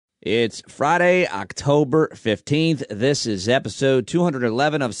It's Friday, October 15th. This is episode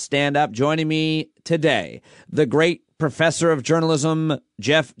 211 of Standup. Joining me today, the great professor of journalism,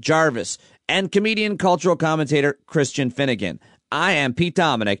 Jeff Jarvis, and comedian, cultural commentator, Christian Finnegan. I am Pete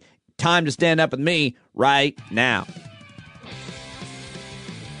Dominick. Time to stand up with me right now.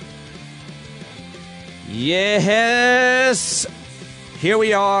 Yes, here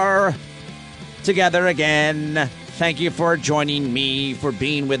we are together again. Thank you for joining me, for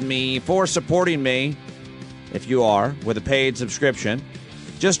being with me, for supporting me, if you are, with a paid subscription.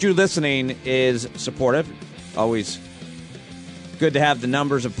 Just you listening is supportive. Always good to have the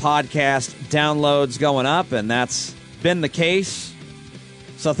numbers of podcast downloads going up, and that's been the case.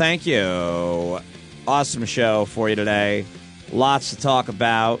 So thank you. Awesome show for you today. Lots to talk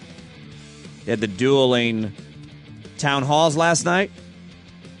about. Had the dueling town halls last night.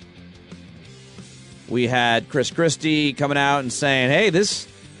 We had Chris Christie coming out and saying, hey, this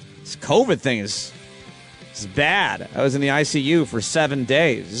COVID thing is bad. I was in the ICU for 7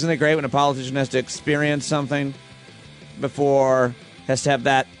 days. Isn't it great when a politician has to experience something before, has to have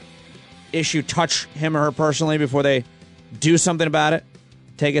that issue touch him or her personally before they do something about it?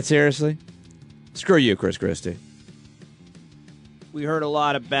 Take it seriously? Screw you, Chris Christie. We heard a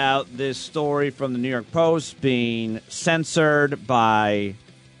lot about this story from the New York Post being censored by...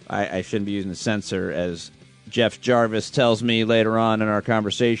 I shouldn't be using the censor, as Jeff Jarvis tells me later on in our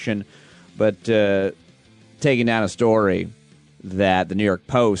conversation, but taking down a story that the New York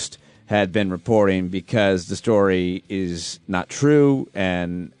Post had been reporting because the story is not true,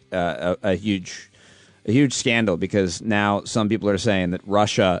 and a huge scandal because now some people are saying that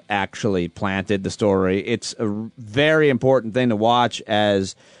Russia actually planted the story. It's a very important thing to watch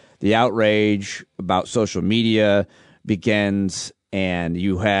as the outrage about social media begins. And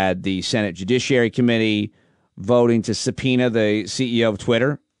you had the Senate Judiciary Committee voting to subpoena the CEO of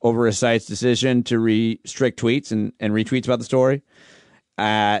Twitter over his site's decision to restrict tweets and retweets about the story.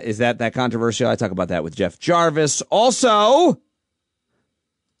 Is that controversial? I talk about that with Jeff Jarvis. Also,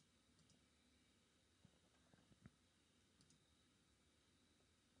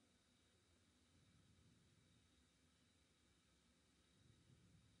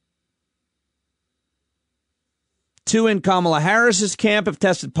 two in Kamala Harris's camp have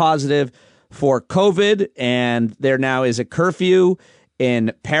tested positive for COVID, and there now is a curfew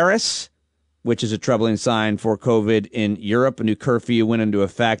in Paris, which is a troubling sign for COVID in Europe. A new curfew went into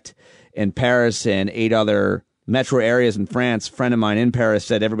effect in Paris and 8 other metro areas in France. A friend of mine in Paris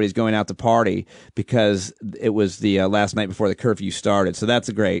said everybody's going out to party because it was the last night before the curfew started. So that's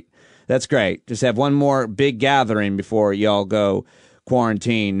great. That's great. Just have one more big gathering before y'all go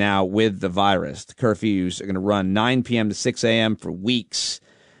quarantine now with the virus. The curfews are going to run 9 p.m. to 6 a.m. for weeks,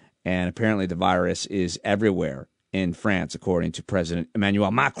 and apparently the virus is everywhere in France, according to President Emmanuel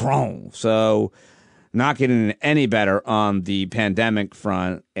Macron. So not getting any better on the pandemic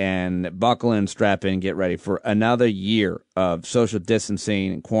front, and buckle in, strap in, get ready for another year of social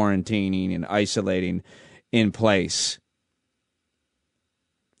distancing and quarantining and isolating in place,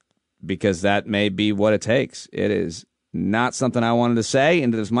 because that may be what it takes. It is not something I wanted to say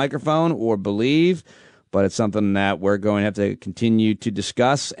into this microphone or believe, but it's something that we're going to have to continue to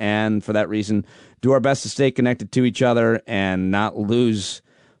discuss, and for that reason, do our best to stay connected to each other and not lose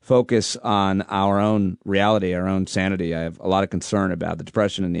focus on our own reality, our own sanity. I have a lot of concern about the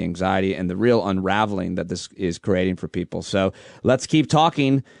depression and the anxiety and the real unraveling that this is creating for people. So let's keep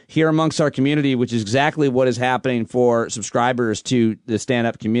talking here amongst our community, which is exactly what is happening for subscribers to the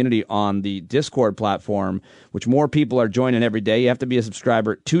stand-up community on the Discord platform, which more people are joining every day. You have to be a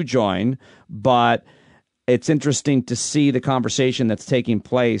subscriber to join, but it's interesting to see the conversation that's taking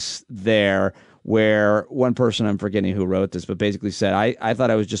place there, where one person, I'm forgetting who wrote this, but basically said, I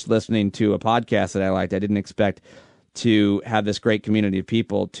thought I was just listening to a podcast that I liked. I didn't expect to have this great community of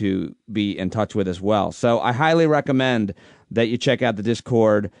people to be in touch with as well. So I highly recommend that you check out the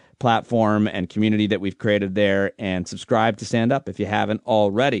Discord platform and community that we've created there and subscribe to Stand Up if you haven't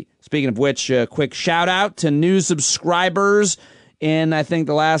already. Speaking of which, a quick shout out to new subscribers in, I think,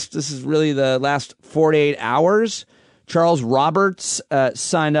 this is really the last 48 hours. Charles Roberts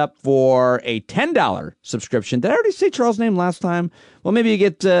signed up for a $10 subscription. Did I already say Charles' name last time? Well, maybe you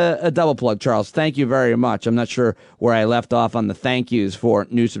get a double plug, Charles. Thank you very much. I'm not sure where I left off on the thank yous for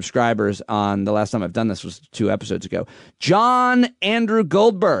new subscribers on the last time I've done this was 2 episodes ago. John Andrew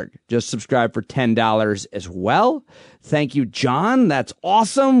Goldberg just subscribed for $10 as well. Thank you, John. That's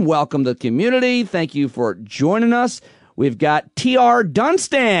awesome. Welcome to the community. Thank you for joining us. We've got TR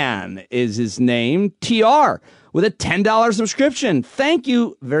Dunstan is his name. TR with a $10 subscription. Thank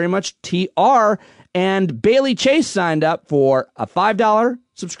you very much, TR. And Bailey Chase signed up for a $5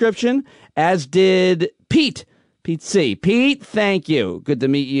 subscription, as did Pete C. Pete, thank you. Good to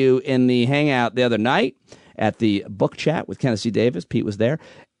meet you in the hangout the other night at the book chat with Kenneth C. Davis. Pete was there.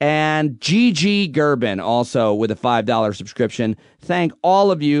 And Gigi Gerben, also with a $5 subscription. Thank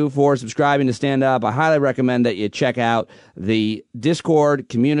all of you for subscribing to Stand Up. I highly recommend that you check out the Discord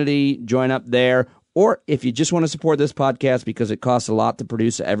community, join up there. Or if you just want to support this podcast because it costs a lot to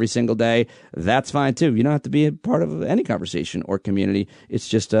produce every single day, that's fine too. You don't have to be a part of any conversation or community. It's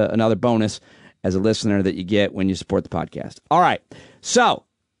just another bonus as a listener that you get when you support the podcast. All right. So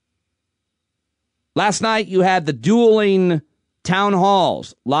last night you had the dueling town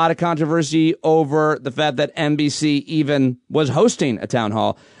halls. A lot of controversy over the fact that NBC even was hosting a town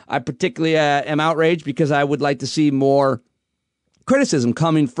hall. I particularly am outraged because I would like to see more criticism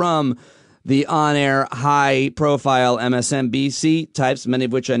coming from the on-air, high-profile MSNBC types, many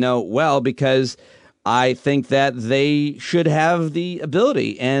of which I know well, because I think that they should have the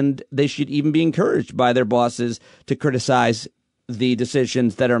ability and they should even be encouraged by their bosses to criticize the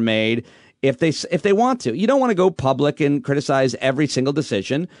decisions that are made if they want to. You don't want to go public and criticize every single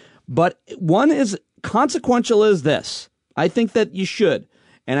decision, but one is consequential as this. I think that you should,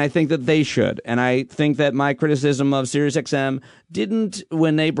 and I think that they should, and I think that my criticism of SiriusXM didn't,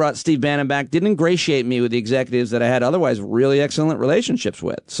 when they brought Steve Bannon back, didn't ingratiate me with the executives that I had otherwise really excellent relationships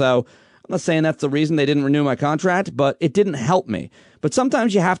with. So I'm not saying that's the reason they didn't renew my contract, but it didn't help me. But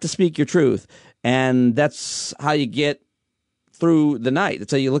sometimes you have to speak your truth, and that's how you get through the night.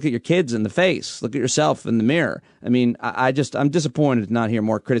 That's how you look at your kids in the face, look at yourself in the mirror. I mean, I'm disappointed to not hear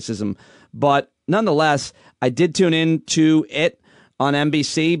more criticism, but nonetheless, I did tune in to it on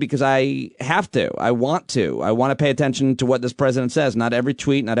NBC because I have to. I want to pay attention to what this president says. Not every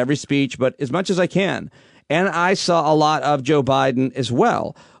tweet, not every speech, but as much as I can. And I saw a lot of Joe Biden as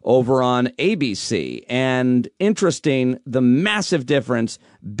well over on ABC. And interesting, the massive difference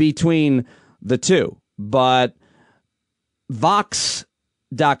between the two. But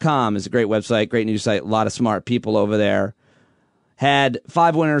Vox.com is a great website, great news site, a lot of smart people over there. Had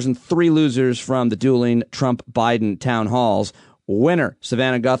 5 winners and 3 losers from the dueling Trump-Biden town halls. Winner,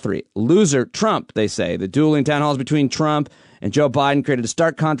 Savannah Guthrie. Loser, Trump, they say. The dueling town halls between Trump and Joe Biden created a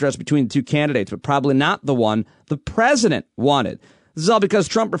stark contrast between the two candidates, but probably not the one the president wanted. This is all because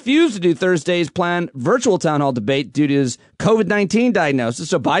Trump refused to do Thursday's planned virtual town hall debate due to his COVID-19 diagnosis,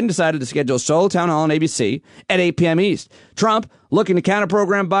 so Biden decided to schedule a solo town hall on ABC at 8 p.m. East. Trump, looking to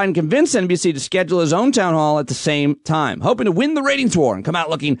counter-program Biden, convinced NBC to schedule his own town hall at the same time, hoping to win the ratings war and come out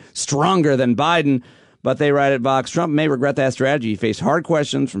looking stronger than Biden. But they write at Vox, Trump may regret that strategy. He faced hard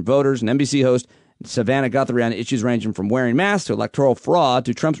questions from voters and NBC host Savannah Guthrie on issues ranging from wearing masks to electoral fraud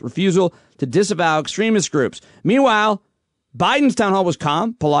to Trump's refusal to disavow extremist groups. Meanwhile, Biden's town hall was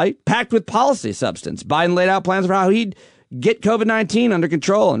calm, polite, packed with policy substance. Biden laid out plans for how he'd get COVID-19 under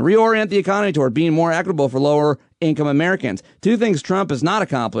control and reorient the economy toward being more equitable for lower-income Americans. 2 things Trump has not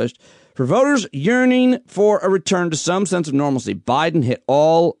accomplished. For voters yearning for a return to some sense of normalcy, Biden hit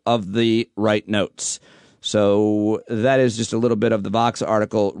all of the right notes. So that is just a little bit of the Vox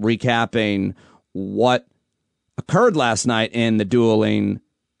article recapping what occurred last night in the dueling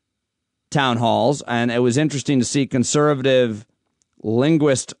town halls. And it was interesting to see conservative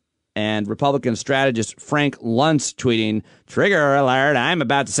linguist and Republican strategist Frank Luntz tweeting, "Trigger alert, I'm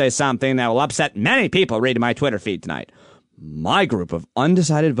about to say something that will upset many people reading my Twitter feed tonight. My group of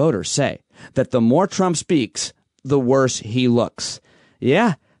undecided voters say that the more Trump speaks, the worse he looks."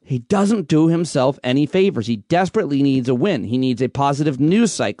 Yeah, he doesn't do himself any favors. He desperately needs a win. He needs a positive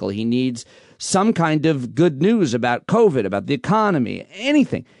news cycle. He needs some kind of good news about COVID, about the economy,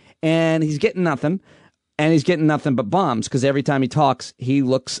 anything. And he's getting nothing. And he's getting nothing but bombs because every time he talks, he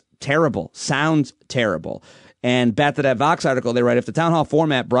looks terrible, sounds terrible. And back to that Vox article, they write, if the town hall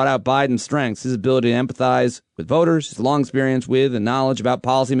format brought out Biden's strengths, his ability to empathize with voters, his long experience with and knowledge about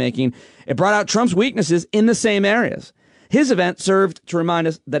policymaking, it brought out Trump's weaknesses in the same areas. His event served to remind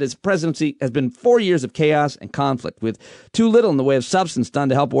us that his presidency has been 4 years of chaos and conflict, with too little in the way of substance done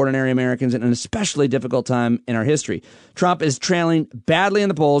to help ordinary Americans in an especially difficult time in our history. Trump is trailing badly in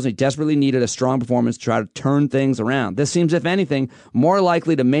the polls, and he desperately needed a strong performance to try to turn things around. This seems, if anything, more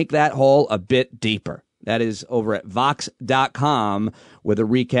likely to make that hole a bit deeper. That is over at Vox.com with a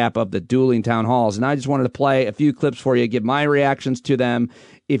recap of the dueling town halls. And I just wanted to play a few clips for you, give my reactions to them.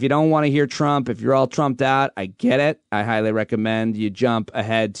 If you don't want to hear Trump, if you're all Trumped out, I get it. I highly recommend you jump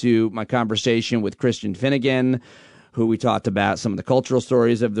ahead to my conversation with Christian Finnegan, who we talked about some of the cultural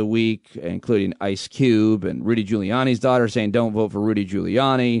stories of the week, including Ice Cube and Rudy Giuliani's daughter saying don't vote for Rudy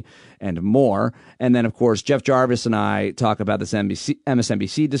Giuliani and more. And then, of course, Jeff Jarvis and I talk about this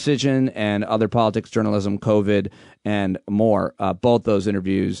MSNBC decision and other politics, journalism, COVID, and more. Both those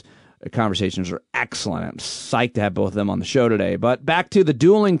conversations are excellent. I'm psyched to have both of them on the show today. But back to the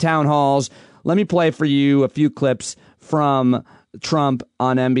dueling town halls. Let me play for you a few clips from Trump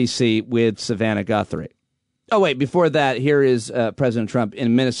on NBC with Savannah Guthrie. Oh, wait, before that, here is President Trump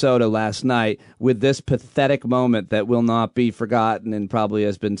in Minnesota last night with this pathetic moment that will not be forgotten and probably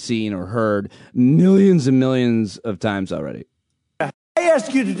has been seen or heard millions and millions of times already. I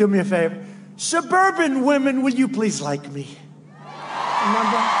ask you to do me a favor. Suburban women, will you please like me?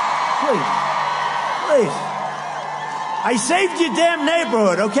 Remember? Please. I saved your damn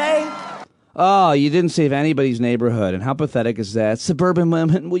neighborhood, okay? Oh, you didn't save anybody's neighborhood. And how pathetic is that? Suburban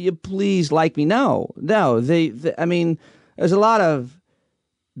women, will you please like me? No. I mean, there's a lot of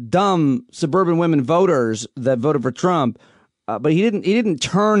dumb suburban women voters that voted for Trump, but he didn't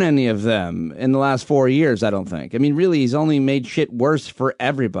turn any of them in the last 4 years, I don't think. I mean, really, he's only made shit worse for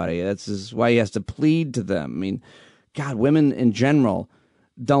everybody. That's why he has to plead to them. I mean, God, women in general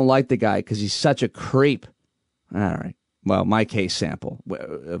don't like the guy because he's such a creep. All right. Well, my case sample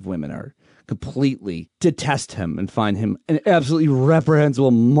of women are completely detest him and find him an absolutely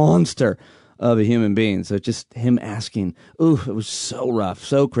reprehensible monster of a human being. So just him asking, ooh, it was so rough,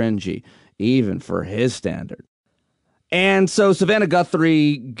 so cringy, even for his standard. And so Savannah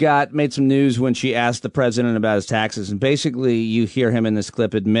Guthrie made some news when she asked the president about his taxes. And basically you hear him in this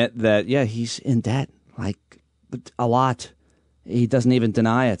clip admit that, yeah, he's in debt, like a lot. He doesn't even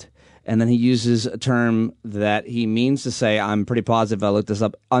deny it. And then he uses a term that he means to say, I'm pretty positive, I looked this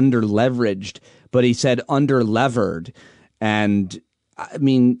up, under-leveraged, but he said under-levered. And, I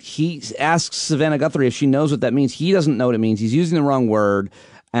mean, he asks Savannah Guthrie if she knows what that means. He doesn't know what it means. He's using the wrong word.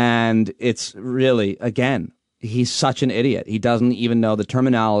 And it's really, again, he's such an idiot. He doesn't even know the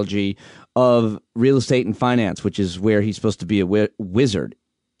terminology of real estate and finance, which is where he's supposed to be a wizard.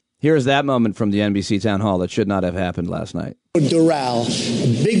 Here's that moment from the NBC town hall that should not have happened last night. Doral,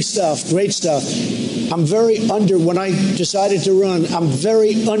 big stuff, great stuff. When I decided to run, I'm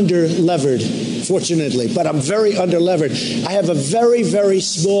very under-levered, fortunately, but I'm very under-levered. I have a very, very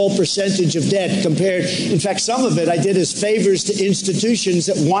small percentage of debt compared, in fact, some of it I did as favors to institutions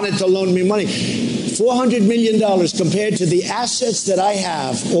that wanted to loan me money. $400 million compared to the assets that I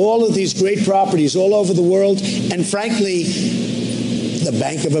have, all of these great properties all over the world, and frankly, the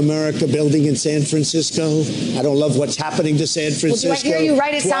Bank of America building in San Francisco. I don't love what's happening to San Francisco. Well, do I hear you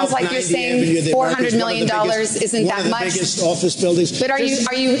right? It sounds like you're saying $400 million isn't that much. One of the biggest office buildings. But are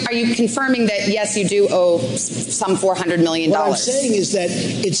you confirming that, yes, you do owe some $400 million? What I'm saying is that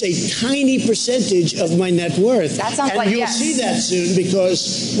it's a tiny percentage of my net worth. That sounds like yes. And you'll see that soon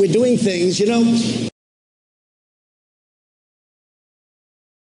because we're doing things,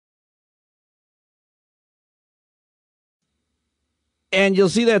 And you'll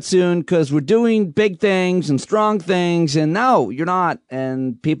see that soon because we're doing big things and strong things. And no, you're not.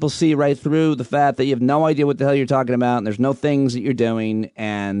 And people see right through the fact that you have no idea what the hell you're talking about. And there's no things that you're doing.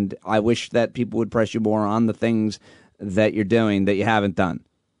 And I wish that people would press you more on the things that you're doing that you haven't done.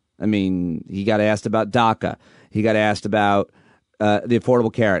 I mean, he got asked about DACA. He got asked about the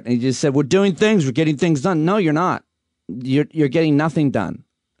Affordable Care Act. And he just said, we're doing things. We're getting things done. No, you're not. You're getting nothing done.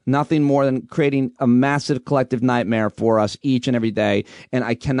 Nothing more than creating a massive collective nightmare for us each and every day. And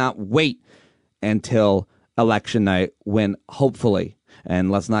I cannot wait until election night when hopefully, and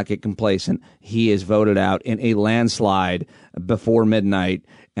let's not get complacent, he is voted out in a landslide before midnight.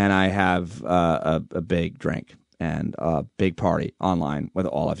 And I have a big drink and a big party online with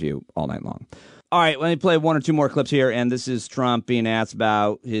all of you all night long. All right, let me play one or two more clips here, and this is Trump being asked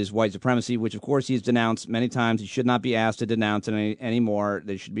about his white supremacy, which, of course, he's denounced many times. He should not be asked to denounce it anymore.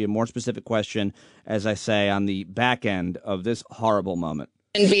 There should be a more specific question, as I say, on the back end of this horrible moment.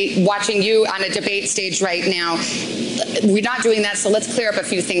 And be watching you on a debate stage right now. We're not doing that, so let's clear up a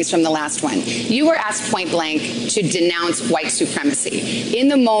few things from the last one. You were asked point blank to denounce white supremacy. In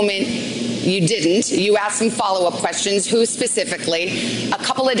the moment, you didn't. You asked some follow-up questions. Who specifically? A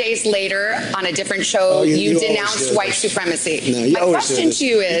couple of days later, on a different show, you denounced white supremacy. No, my question to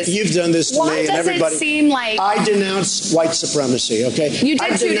you is, you've done this to me and everybody. Why does it seem like I denounce white supremacy? Okay, you did 2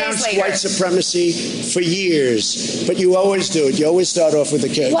 days later. I've denounced white supremacy for years, but you always do it. You always start off with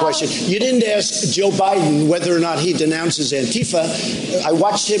a question. You didn't ask Joe Biden whether or not he denounces Antifa. I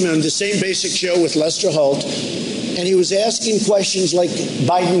watched him on the same basic show with Lester Holt, and he was asking questions like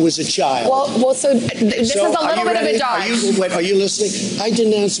Biden was a child. So this is a little bit of a dodge. Are you listening? I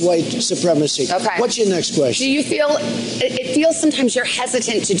denounce white supremacy. Okay. What's your next question? Do you feel, it feels sometimes you're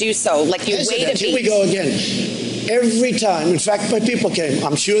hesitant to do so, like you wait a beat. Here we go again. Every time, in fact, my people came,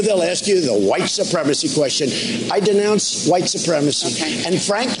 I'm sure they'll ask you the white supremacy question. I denounce white supremacy. Okay. And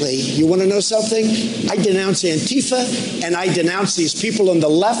frankly, you want to know something? I denounce Antifa, and I denounce these people on the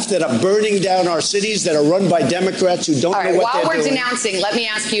left that are burning down our cities that are run by Democrats who don't know what they're doing. While we're denouncing, let me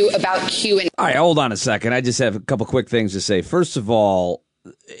ask you about QAnon. All right, hold on a second. I just have a couple quick things to say. First of all,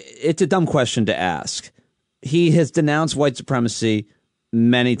 it's a dumb question to ask. He has denounced white supremacy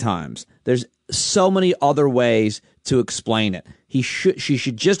many times. There's so many other ways to explain it. She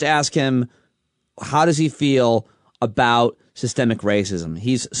should just ask him, how does he feel about systemic racism?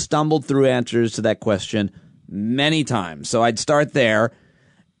 He's stumbled through answers to that question many times. So I'd start there.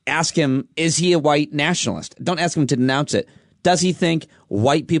 Ask him, is he a white nationalist? Don't ask him to denounce it. Does he think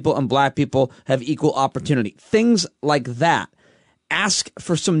white people and black people have equal opportunity? Things like that. Ask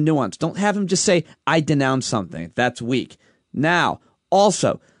for some nuance. Don't have him just say, I denounce something. That's weak. Now,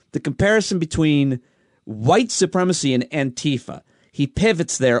 also, the comparison between white supremacy and Antifa, he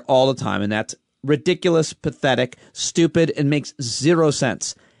pivots there all the time, and that's ridiculous, pathetic, stupid, and makes zero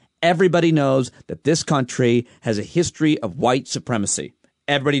sense. Everybody knows that this country has a history of white supremacy.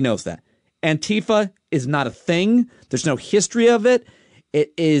 Everybody knows that. Antifa is not a thing. There's no history of it.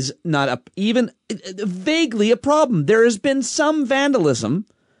 It is not even vaguely a problem. There has been some vandalism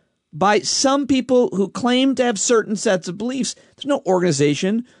by some people who claim to have certain sets of beliefs. There's no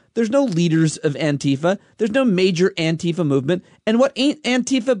organization. There's no leaders of Antifa. There's no major Antifa movement. And what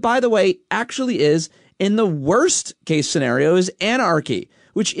Antifa, by the way, actually is, in the worst case scenario, is anarchy,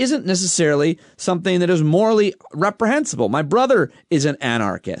 which isn't necessarily something that is morally reprehensible. My brother is an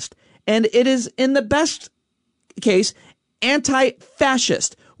anarchist. And it is, in the best case,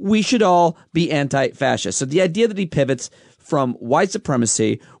 anti-fascist. We should all be anti-fascist. So the idea that he pivots from white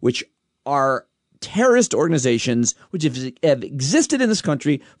supremacy, which are terrorist organizations which have existed in this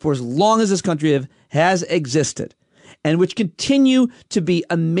country for as long as this country has existed, and which continue to be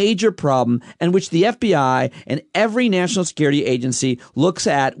a major problem, and which the FBI and every national security agency looks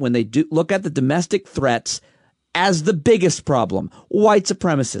at when they do look at the domestic threats as the biggest problem, white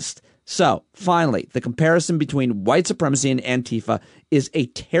supremacists. So, finally, the comparison between white supremacy and Antifa is a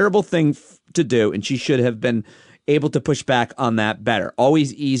terrible thing to do, and she should have been able to push back on that better.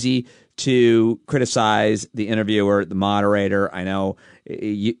 Always easy to criticize the interviewer, the moderator. I know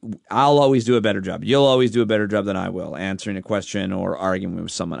I'll always do a better job. You'll always do a better job than I will answering a question or arguing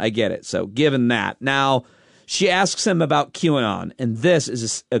with someone. I get it. So given that, now she asks him about QAnon, and this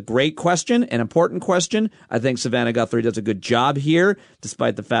is a great question, an important question. I think Savannah Guthrie does a good job here,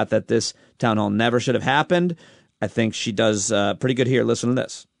 despite the fact that this town hall never should have happened. I think she does pretty good here. Listen to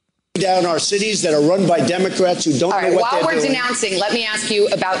this. Down our cities that are run by Democrats who don't know what they're doing. While we're denouncing, let me ask you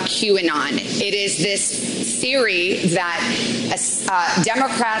about QAnon. It is this theory that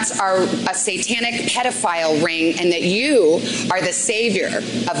Democrats are a satanic pedophile ring and that you are the savior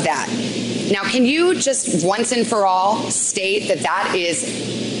of that. Now, can you just once and for all state that that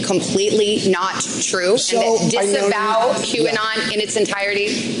is completely not true, and that disavow QAnon in its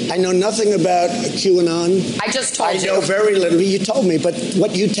entirety? I know nothing about QAnon. I just told you. I know very little. You told me, but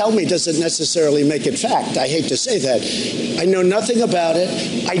what you tell me doesn't necessarily make it fact. I hate to say that. I know nothing about it.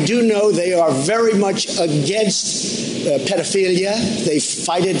 I do know they are very much against pedophilia. They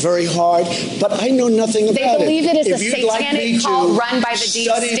fight it very hard, but I know nothing about it. They believe it is a like satanic cult run by the deep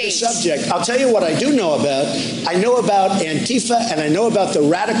study state. The subject. I'll tell you what I do know about. I know about Antifa, and I know about the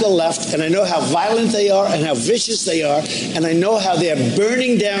radical left, and I know how violent they are and how vicious they are, and I know how they're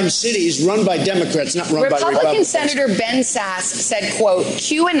burning down cities run by Democrats, not run by Republicans. Republican Senator Ben Sasse said, quote,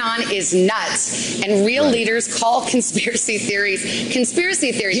 QAnon is nuts, and real leaders call conspiracy theories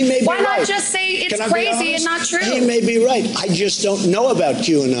conspiracy theories. Why not just say it's crazy and not true? He may be right. I just don't know about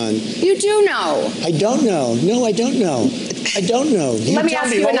QAnon. You do know. I don't know. No, I don't know. I don't know. Let me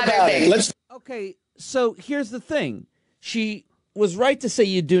ask you another thing. Okay, so here's the thing. She was right to say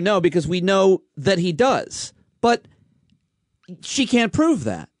you do know because we know that he does. But she can't prove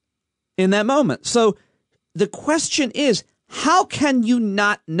that in that moment. So the question is, how can you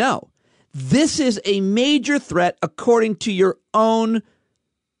not know? This is a major threat according to your own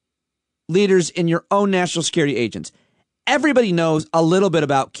leaders in your own national security agents. Everybody knows a little bit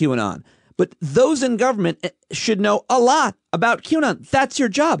about QAnon, but those in government should know a lot about QAnon. That's your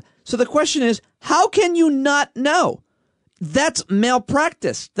job. So the question is, how can you not know? That's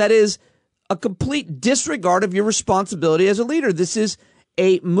malpractice. That is a complete disregard of your responsibility as a leader. This is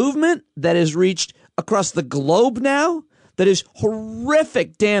a movement that has reached across the globe now that is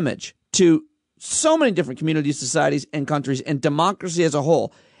horrific damage to so many different communities, societies, and countries, and democracy as a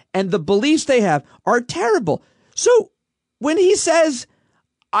whole. And the beliefs they have are terrible. So when he says,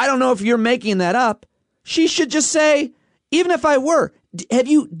 I don't know if you're making that up, she should just say, even if I were,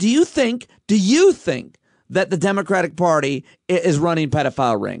 do you think that the Democratic Party is running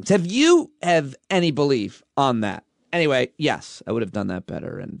pedophile rings? Have any belief on that? Anyway, yes, I would have done that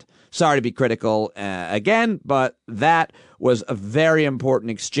better. And sorry to be critical again, but that was a very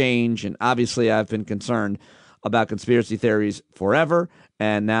important exchange. And obviously, I've been concerned about conspiracy theories forever.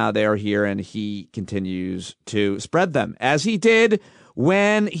 And now they are here, and he continues to spread them, as he did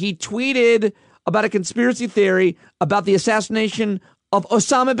when he tweeted about a conspiracy theory about the assassination of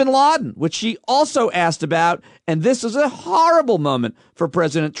Osama bin Laden, which she also asked about. And this is a horrible moment for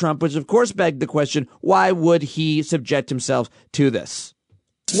President Trump, which of course begged the question, why would he subject himself to this?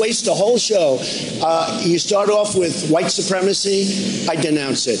 Waste a whole show. You start off with white supremacy, I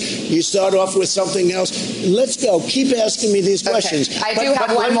denounce it. You start off with something else. Let's go. Keep asking me these questions. I do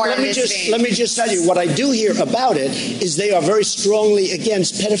have one more in this vein. Let me just tell you, what I do hear about it is they are very strongly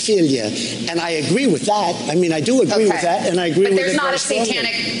against pedophilia. And I agree with that. I mean, I do agree with that, and I agree with it. But there's not a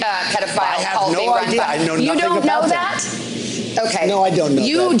satanic pedophile cult being run by. I have no idea. I know nothing about that. You don't know that? Okay. No, I don't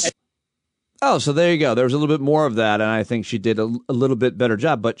know that. Oh, so there you go. There was a little bit more of that, and I think she did a little bit better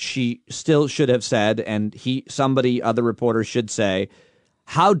job. But she still should have said, and other reporters should say,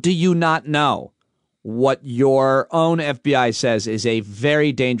 how do you not know what your own FBI says is a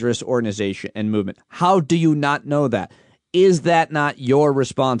very dangerous organization and movement? How do you not know that? Is that not your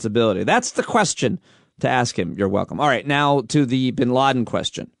responsibility? That's the question to ask him. You're welcome. All right, now to the bin Laden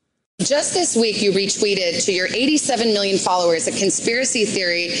question. Just this week, you retweeted to your 87 million followers a conspiracy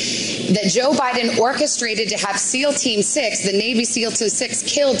theory that Joe Biden orchestrated to have SEAL Team 6, the Navy SEAL Team 6,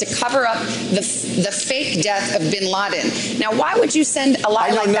 killed to cover up the fake death of bin Laden. Now, why would you send a lie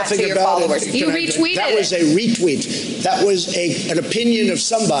like that to your followers? You retweeted it. That was a retweet. That was an opinion of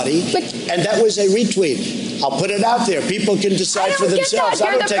somebody, and that was a retweet. I'll put it out there. People can decide for themselves.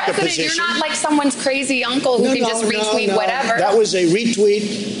 I don't take a position. You're not like someone's crazy uncle who can just retweet whatever. That was a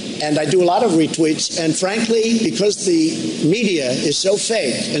retweet. And I do a lot of retweets. And frankly, because the media is so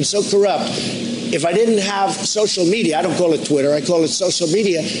fake and so corrupt, if I didn't have social media, I don't call it Twitter, I call it social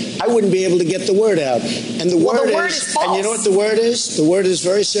media, I wouldn't be able to get the word out. And the word is false. And you know what the word is? The word is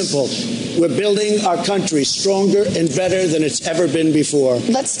very simple. We're building our country stronger and better than it's ever been before.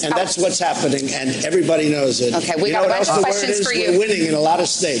 And that's what's happening, and everybody knows it. Okay, we got a bunch of questions for you. We're winning in a lot of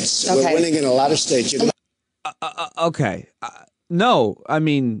states. Okay. We're winning in a lot of states. Okay. No, I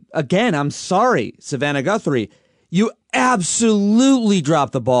mean, again, I'm sorry, Savannah Guthrie. You absolutely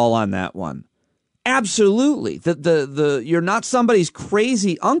dropped the ball on that one. Absolutely. You're not somebody's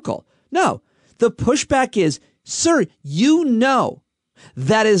crazy uncle. No, the pushback is, sir, you know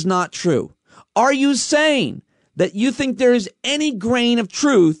that is not true. Are you saying that you think there is any grain of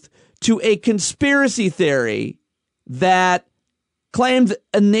truth to a conspiracy theory that claimed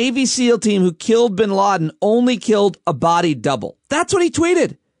a Navy SEAL team who killed bin Laden only killed a body double? That's what he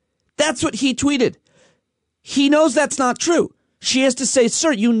tweeted. That's what he tweeted. He knows that's not true. She has to say,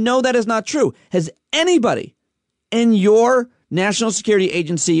 sir, you know that is not true. Has anybody in your national security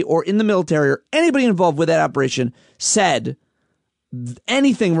agency or in the military or anybody involved with that operation said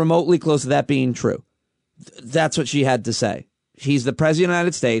anything remotely close to that being true? That's what she had to say. He's the president of the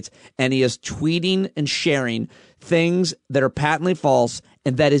United States, and he is tweeting and sharing things that are patently false,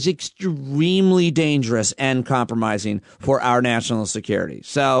 and that is extremely dangerous and compromising for our national security.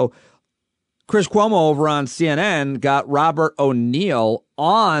 So Chris Cuomo over on CNN got Robert O'Neill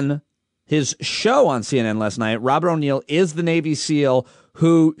on his show on CNN last night. Robert O'Neill is the Navy SEAL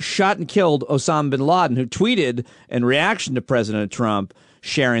who shot and killed Osama bin Laden, who tweeted in reaction to President Trump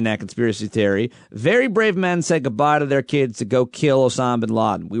sharing that conspiracy theory. Very brave men said goodbye to their kids to go kill Osama bin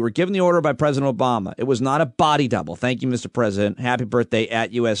Laden. We were given the order by President Obama. It was not a body double. Thank you, Mr. President. Happy birthday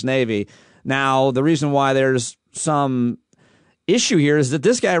at U.S. Navy. Now, the reason why there's some issue here is that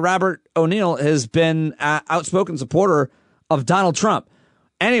this guy, Robert O'Neill, has been an outspoken supporter of Donald Trump.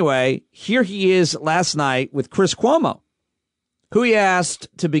 Anyway, here he is last night with Chris Cuomo, who he asked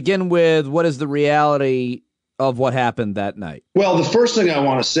to begin with, what is the reality of what happened that night? Well, the first thing I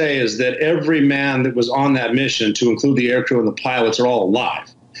want to say is that every man that was on that mission, to include the aircrew and the pilots, are all alive.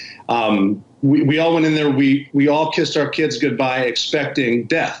 We all went in there. We all kissed our kids goodbye, expecting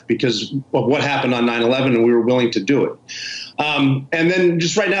death because of what happened on 9/11, and we were willing to do it. And then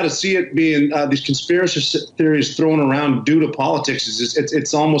just right now to see it being these conspiracy theories thrown around due to politics,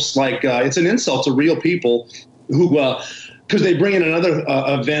 it's almost like it's an insult to real people who because they bring in another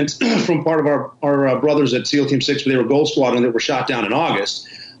event from part of our brothers at SEAL Team 6, where they were Gold Squadron that were shot down in August.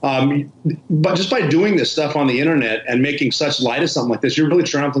 But just by doing this stuff on the internet and making such light of something like this, you're really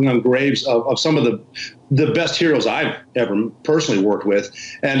trampling on graves of some of the best heroes I've ever personally worked with.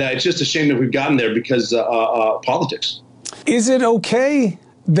 And it's just a shame that we've gotten there because politics. Is it okay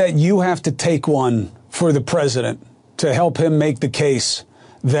that you have to take one for the president to help him make the case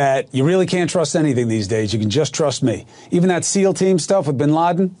that you really can't trust anything these days? You can just trust me. Even that SEAL team stuff with bin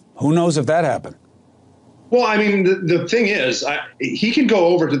Laden, who knows if that happened? Well, I mean, the thing is, he can go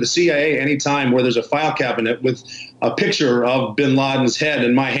over to the CIA anytime where there's a file cabinet with a picture of bin Laden's head,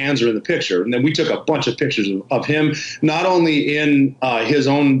 and my hands are in the picture. And then we took a bunch of pictures of him, not only in his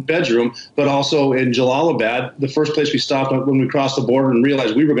own bedroom, but also in Jalalabad, the first place we stopped when we crossed the border and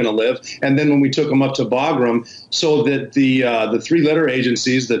realized we were going to live. And then when we took him up to Bagram, so that the three-letter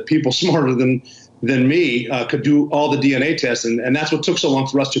agencies, that people smarter than me could do all the DNA tests. And that's what took so long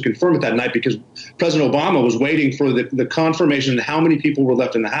for us to confirm it that night, because President Obama was waiting for the confirmation of how many people were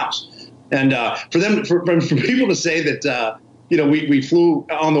left in the house. And for people to say that, we flew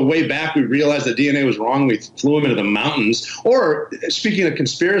on the way back, we realized the DNA was wrong, we flew him into the mountains. Or speaking of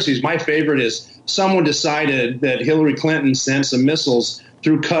conspiracies, my favorite is someone decided that Hillary Clinton sent some missiles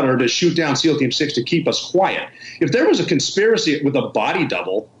through Qatar to shoot down SEAL Team 6 to keep us quiet. If there was a conspiracy with a body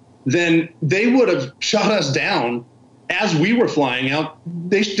double, then they would have shot us down as we were flying out.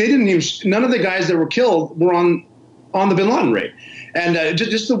 They didn't even. None of the guys that were killed were on the bin Laden raid, and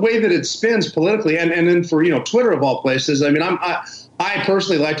just the way that it spins politically, and then for Twitter of all places. I mean, I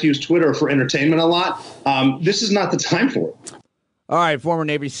personally like to use Twitter for entertainment a lot. This is not the time for it. All right, former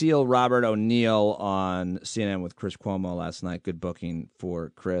Navy SEAL Robert O'Neill on CNN with Chris Cuomo last night. Good booking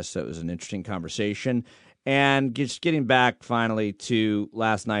for Chris. That was an interesting conversation. And just getting back finally to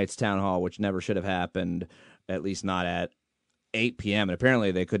last night's town hall, which never should have happened, at least not at 8 p.m. And apparently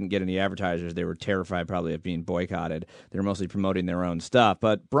they couldn't get any advertisers. They were terrified probably of being boycotted. They were mostly promoting their own stuff.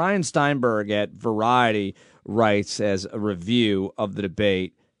 But Brian Steinberg at Variety writes as a review of the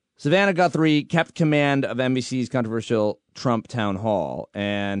debate, Savannah Guthrie kept command of NBC's controversial Trump town hall.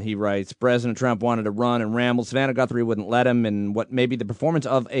 And he writes, President Trump wanted to run and ramble. Savannah Guthrie wouldn't let him in what may be the performance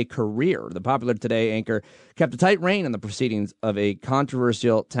of a career. The Popular Today anchor kept a tight rein on the proceedings of a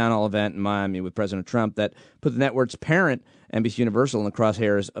controversial town hall event in Miami with President Trump that put the network's parent, NBC Universal, in the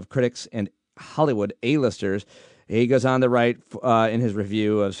crosshairs of critics and Hollywood A-listers. He goes on to write in his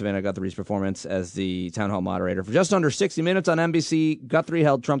review of Savannah Guthrie's performance as the town hall moderator. For just under 60 minutes on NBC, Guthrie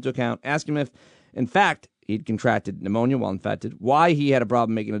held Trump to account, asking him if, in fact, he'd contracted pneumonia while infected, why he had a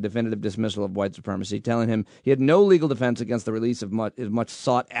problem making a definitive dismissal of white supremacy, telling him he had no legal defense against the release of his much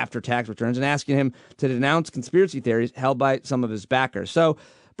sought-after tax returns, and asking him to denounce conspiracy theories held by some of his backers. So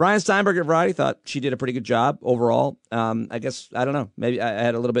Brian Steinberg at Variety thought she did a pretty good job overall. I guess, I don't know, maybe I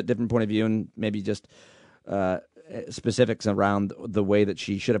had a little bit different point of view, and maybe just specifics around the way that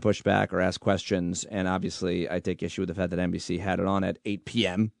she should have pushed back or asked questions. And obviously, I take issue with the fact that NBC had it on at 8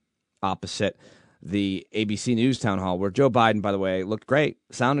 p.m. opposite the ABC News town hall, where Joe Biden, by the way, looked great,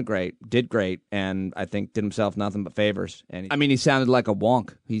 sounded great, did great, and I think did himself nothing but favors. And he sounded like a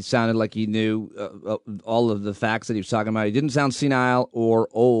wonk. He sounded like he knew all of the facts that he was talking about. He didn't sound senile or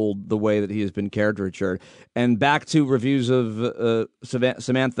old the way that he has been caricatured. And back to reviews of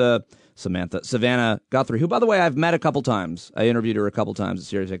Savannah Guthrie, who, by the way, I've met a couple times. I interviewed her a couple times at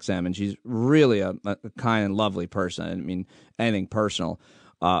SiriusXM, and she's really a kind and lovely person. I didn't mean anything personal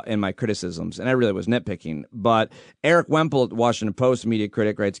in my criticisms, and I really was nitpicking. But Eric Wemple at the Washington Post, media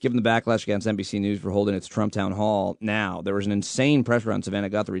critic, writes, given the backlash against NBC News for holding its Trump town hall now, there was an insane pressure on Savannah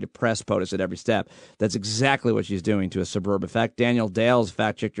Guthrie to press POTUS at every step. That's exactly what she's doing to a superb effect. Daniel Dales,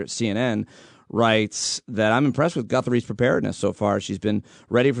 fact checker at CNN, writes that I'm impressed with Guthrie's preparedness so far. She's been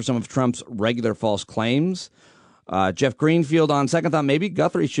ready for some of Trump's regular false claims. Jeff Greenfield, on second thought, maybe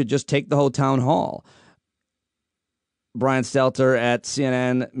Guthrie should just take the whole town hall. Brian Stelter at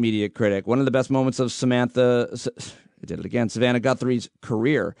CNN, media critic. One of the best moments of Savannah Guthrie's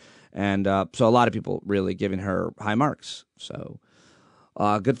career. And so a lot of people really giving her high marks. So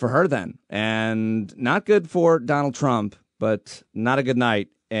good for her then. And not good for Donald Trump, but not a good night.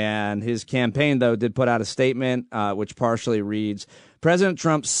 And his campaign, though, did put out a statement which partially reads, President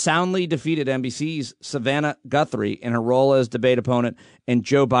Trump soundly defeated NBC's Savannah Guthrie in her role as debate opponent and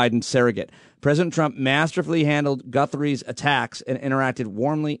Joe Biden's surrogate. President Trump masterfully handled Guthrie's attacks and interacted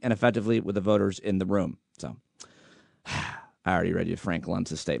warmly and effectively with the voters in the room. So I already read you Frank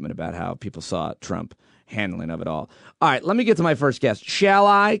Luntz's statement about how people saw Trump handling of it all. All right, let me get to my first guest. Shall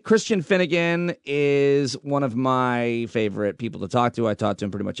I? Christian Finnegan is one of my favorite people to talk to. I talk to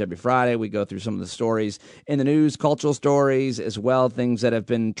him pretty much every Friday. We go through some of the stories in the news, cultural stories as well, things that have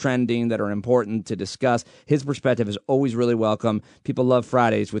been trending that are important to discuss. His perspective is always really welcome. People love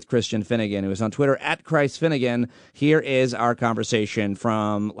Fridays with Christian Finnegan, who is on Twitter at Christ Finnegan. Here is our conversation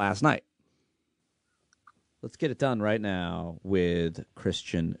from last night. Let's get it done right now with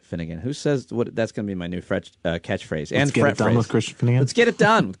Christian Finnegan. Who says what? That's going to be my new catchphrase. Let's get it done with Christian Finnegan. Let's get it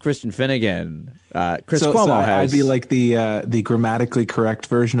done with Christian Finnegan. Chris Cuomo has. I'd be like the grammatically correct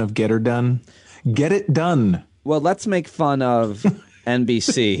version of "get her done." Get it done. Well, let's make fun of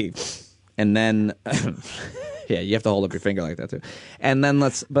NBC, and then yeah, you have to hold up your finger like that too. And then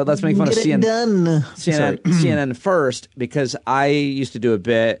let's make fun of CNN first, because I used to do a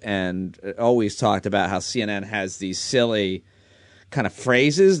bit and always talked about how CNN has these silly kind of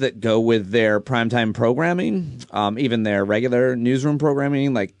phrases that go with their primetime programming, even their regular newsroom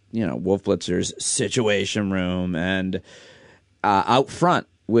programming, like, you know, Wolf Blitzer's Situation Room and Out Front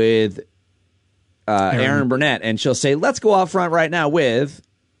with Aaron Burnett, and she'll say, "Let's go out front right now with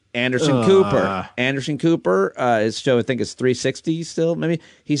Anderson Cooper." Anderson Cooper, his show, I think, is 360 still, maybe.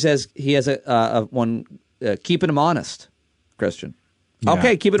 He says he has a one, keeping him honest, Christian. Yeah.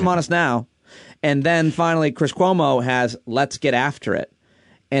 Okay, keeping him honest now. And then finally, Chris Cuomo has "Let's Get After It."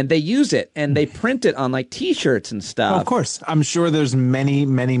 And they use it, and they print it on, like, T-shirts and stuff. Oh, of course. I'm sure there's many,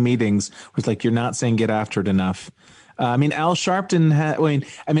 many meetings where it's like, you're not saying "get after it" enough. Al Sharpton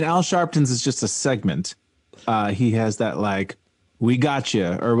Al Sharpton's is just a segment. He has that, like, "we got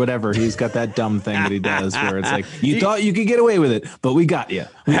you" or whatever. He's got that dumb thing that he does where it's like, you thought you could get away with it, but we got you.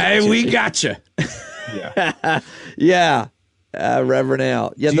 We got you. Yeah. Yeah. Reverend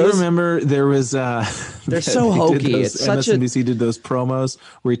Al. Yeah, do you remember there was they're so hokey. It's such MSNBC did those promos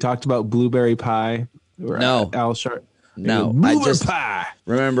where he talked about blueberry pie. No. Al Sharp. No, I just pie.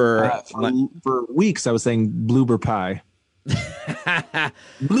 Remember for weeks I was saying bloober pie.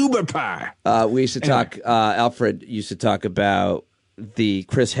 Bloober pie. We used to talk. Alfred used to talk about the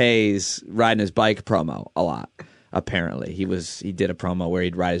Chris Hayes riding his bike promo a lot. Apparently, he did a promo where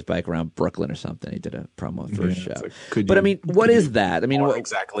he'd ride his bike around Brooklyn or something. He did a promo for his show. Like, what is that? I mean,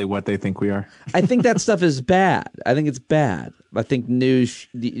 exactly what they think we are. I think that stuff is bad. I think it's bad. I think news.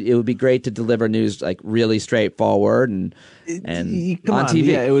 It would be great to deliver news like really straightforward and on TV.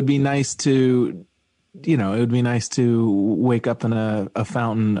 Yeah, it would be nice to. It would be nice to wake up in a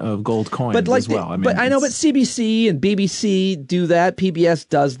fountain of gold coins as well. But CBC and BBC do that. PBS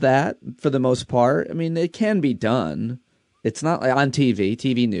does that for the most part. I mean, it can be done. It's not like on TV.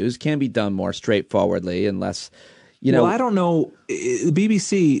 TV news can be done more straightforwardly and less, Well, I don't know.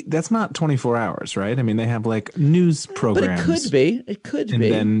 BBC, that's not 24 hours, right? I mean, they have like news programs. But it could be. It could be. And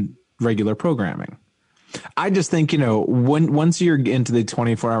then regular programming. I just think, once you're into the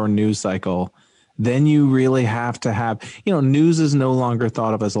 24-hour news cycle, then you really have to have, news is no longer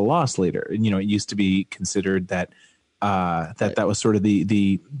thought of as a loss leader. It used to be considered that that was sort of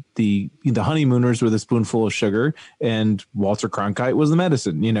the honeymooners with a spoonful of sugar, and Walter Cronkite was the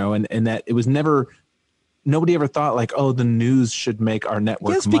medicine, and that it was never, nobody ever thought like, oh, the news should make our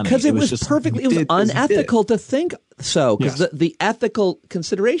network money. Yes, because it was unethical to think so, because the ethical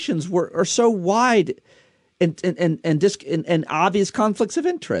considerations are so wide and obvious conflicts of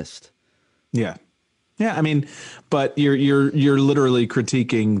interest. Yeah. Yeah, I mean, but you're literally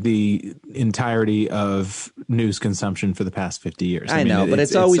critiquing the entirety of news consumption for the past 50 years. I know, but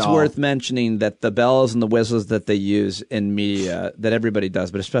it's always worth mentioning that the bells and the whistles that they use in media, that everybody does,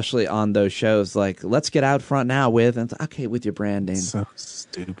 but especially on those shows, like, let's get out front now with, and okay, with your branding. So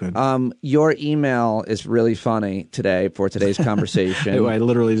stupid. Your email is really funny today for today's conversation. I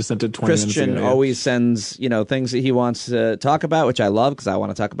literally just sent it 20 minutes ago. Christian always sends, things that he wants to talk about, which I love because I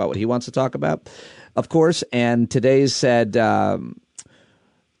want to talk about what he wants to talk about. Of course, and today's said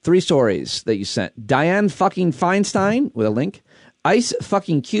 3 stories that you sent. Diane fucking Feinstein with a link. Ice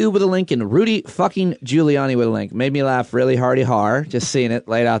fucking Cube with a link. And Rudy fucking Giuliani with a link. Made me laugh really hardy just seeing it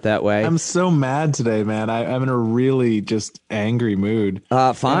laid out that way. I'm so mad today, man. I'm in a really just angry mood.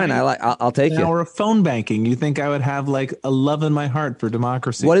 Fine. I'll take it. Now we're phone banking. You think I would have like a love in my heart for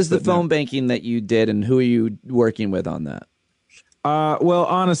democracy? What is the phone banking that you did, and who are you working with on that? Well,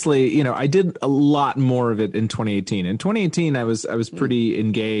 honestly, I did a lot more of it in 2018. In 2018, I was pretty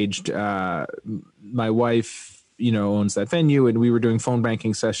engaged. My wife, owns that venue, and we were doing phone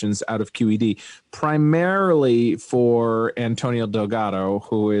banking sessions out of QED, primarily for Antonio Delgado,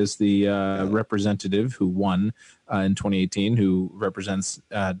 who is the representative who won in 2018, who represents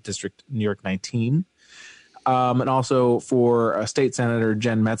District New York 19. and also for State Senator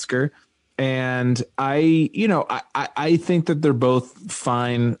Jen Metzger. And I think that they're both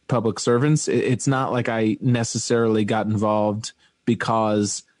fine public servants. It's not like I necessarily got involved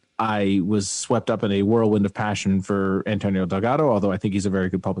because I was swept up in a whirlwind of passion for Antonio Delgado, although I think he's a very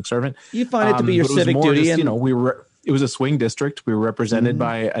good public servant. You find it to be your civic duty. Just, it was a swing district. We were represented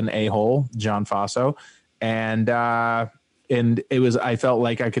by an a-hole, John Faso. And it was, I felt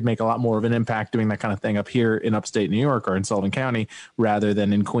like I could make a lot more of an impact doing that kind of thing up here in upstate New York or in Sullivan County rather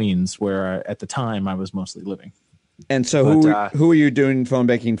than in Queens, where at the time I was mostly living. And so who are you doing phone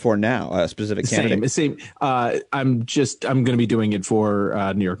banking for now? A specific candidate? Same. I'm going to be doing it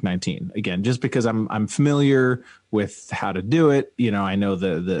for New York 19 again, just because I'm familiar with how to do it. I know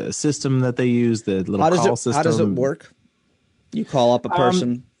the system that they use, the little call system. How does it work? You call up a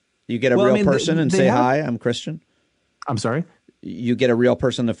person, you get a real person and say, "Hi, I'm Christian." I'm sorry? You get a real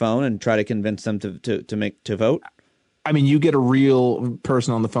person on the phone and try to convince them to vote? I mean, you get a real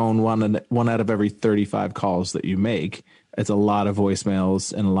person on the phone one out of every 35 calls that you make. It's a lot of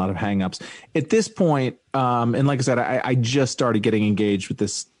voicemails and a lot of hangups. At this point, and like I said, I just started getting engaged with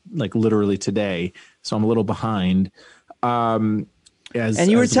this like literally today, so I'm a little behind. And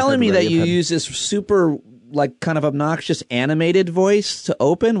you were telling me that you use this super like kind of obnoxious animated voice to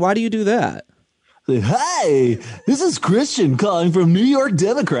open. Why do you do that? Hi, this is Christian calling from New York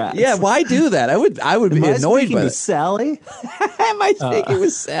Democrats. Yeah, why do that? I would be annoyed by it. Sally? Am I speaking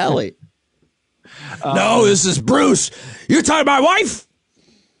with Sally? No, this is Bruce. You talking my wife?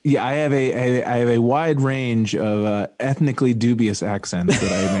 Yeah, I have a wide range of ethnically dubious accents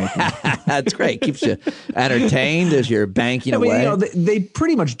that I make. That's great. Keeps you entertained as you're banking away. They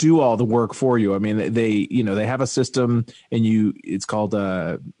pretty much do all the work for you. I mean, they have a system, and it's called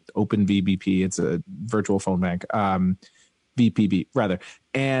Open VBP. It's a virtual phone bank, VPB rather.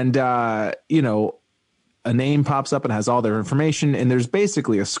 And a name pops up and has all their information, and there's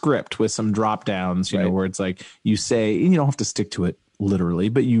basically a script with some drop downs, where it's like you say, and you don't have to stick to it literally,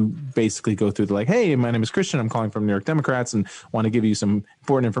 but you basically go through hey, my name is Christian. I'm calling from New York Democrats and want to give you some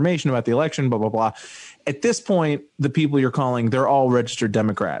important information about the election, blah, blah, blah. At this point, the people you're calling, they're all registered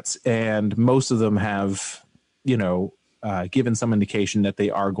Democrats, and most of them have, given some indication that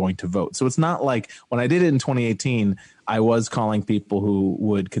they are going to vote. So it's not like when I did it in 2018, I was calling people who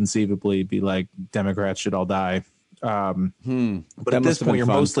would conceivably be like, Democrats should all die. But at this point,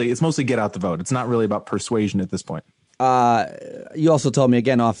 it's mostly get out the vote. It's not really about persuasion at this point. You also told me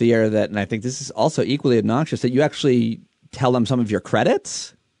again off the air that, and I think this is also equally obnoxious, that you actually tell them some of your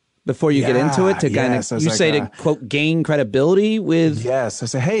credits before you get into it to kind of, to quote, gain credibility with. Yes. I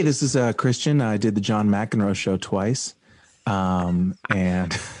say, hey, this is Christian. I did the John McEnroe show twice. And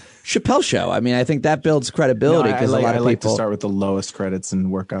Chappelle show. I mean, I think that builds credibility because a lot of people like to start with the lowest credits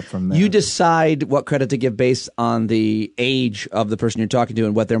and work up from there. You decide what credit to give based on the age of the person you're talking to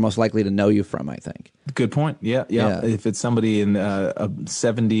and what they're most likely to know you from, I think. Good point. Yeah. If it's somebody in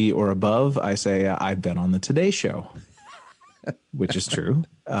 70 or above, I say I've been on the Today Show, which is true.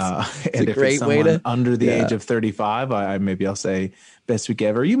 And if it's someone under the age of 35, I'll say best week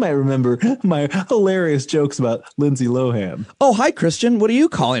ever. You might remember my hilarious jokes about Lindsay Lohan. Oh, hi, Christian. What are you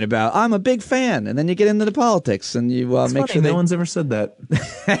calling about? I'm a big fan. And then you get into the politics and you make sure no one's ever said that.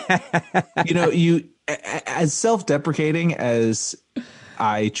 You as self-deprecating as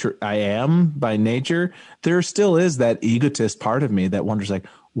I am by nature, there still is that egotist part of me that wonders, like,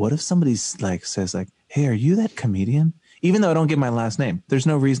 what if somebody says, hey, are you that comedian? Even though I don't give my last name, there's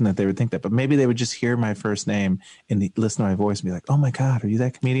no reason that they would think that. But maybe they would just hear my first name and listen to my voice and be like, oh, my God, are you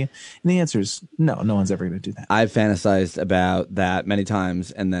that comedian? And the answer is no one's ever going to do that. I've fantasized about that many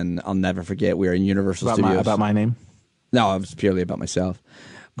times, and then I'll never forget we were in Universal Studios. About my name? No, it was purely about myself.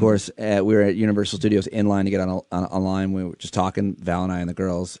 Of course, we were at Universal Studios in line to get online. We were just talking, Val and I and the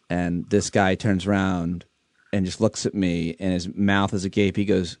girls, and this guy turns around and just looks at me, and his mouth is agape. He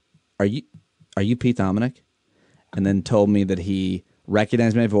goes, are you Pete Dominick? And then told me that he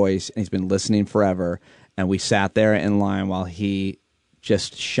recognized my voice and he's been listening forever. And we sat there in line while he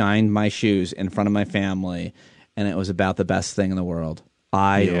just shined my shoes in front of my family. And it was about the best thing in the world.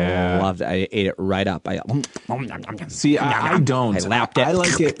 I loved it. I ate it right up. See, I don't. I lapped it. I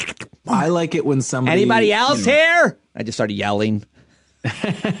like it. I like it when somebody. Anybody else here? I just started yelling.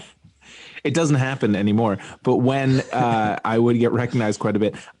 It doesn't happen anymore. But when I would get recognized quite a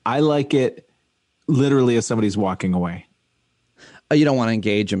bit, I like it literally as somebody's walking away. Oh, you don't want to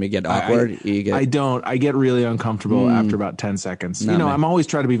engage them. You get awkward. I don't. I get really uncomfortable after about 10 seconds. Not me. I'm always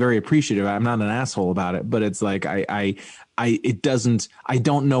trying to be very appreciative. I'm not an asshole about it, but it's like I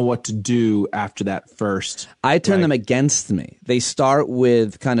don't know what to do after that first. I turn them against me. They start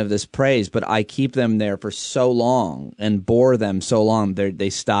with kind of this praise, but I keep them there for so long and bore them so long. They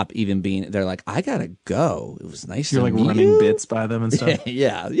stop even being. They're like, I gotta go. It was nice. You're to like meet running you. bits by them and stuff.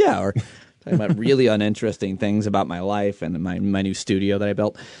 yeah, or talking about really uninteresting things about my life and my new studio that I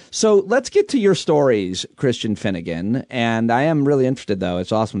built. So let's get to your stories, Christian Finnegan. And I am really interested, though.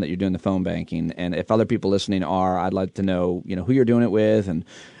 It's awesome that you're doing the phone banking. And if other people listening are, I'd like to know, who you're doing it with and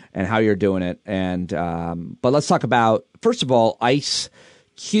how you're doing it. And but let's talk about, first of all, Ice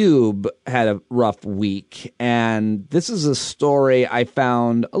Cube had a rough week. And this is a story I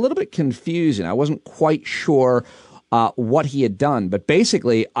found a little bit confusing. I wasn't quite sure what he had done. But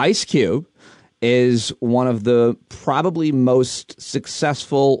basically, Ice Cube is one of the probably most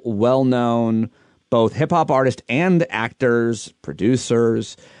successful, well-known, both hip-hop artists and actors,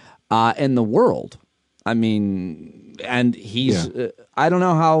 producers in the world. I mean, and he's, I don't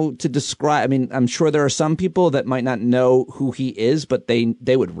know how to describe, I mean, I'm sure there are some people that might not know who he is, but they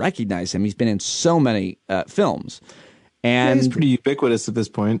would recognize him. He's been in so many films. And he's pretty ubiquitous at this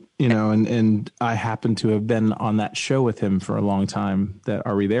point, and I happen to have been on that show with him for a long time. That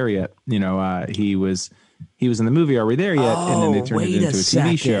Are We There Yet? He was in the movie Are We There Yet? And then they turned it into a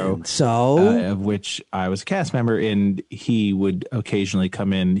TV show. So of which I was a cast member, and he would occasionally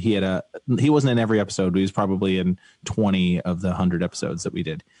come in. He wasn't in every episode, but he was probably in 20 of the 100 episodes that we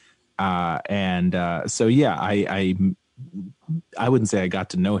did. I wouldn't say I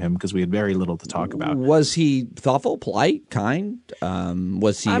got to know him because we had very little to talk about. Was he thoughtful, polite, kind?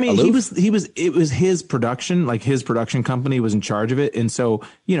 Was he? I mean, aloof? It was his production. Like his production company was in charge of it, and so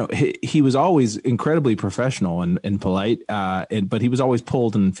he was always incredibly professional and polite. But he was always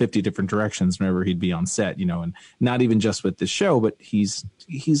pulled in 50 different directions whenever he'd be on set. And not even just with this show, but he's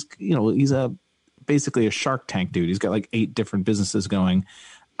basically a Shark Tank dude. He's got like 8 different businesses going.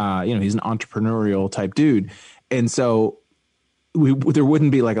 He's an entrepreneurial type dude. And so there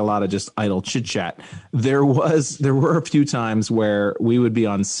wouldn't be like a lot of just idle chit chat. There were a few times where we would be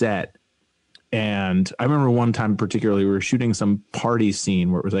on set. And I remember one time particularly, we were shooting some party scene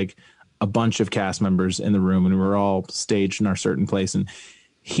where it was like a bunch of cast members in the room and we were all staged in our certain place. And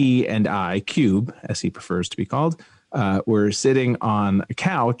he and I, Cube, as he prefers to be called, were sitting on a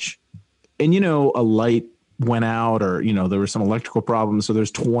couch and, a light went out or, there was some electrical problems. So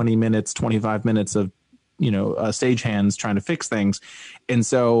there's 20 minutes, 25 minutes of, stage hands trying to fix things. And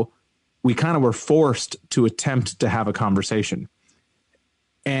so we kind of were forced to attempt to have a conversation.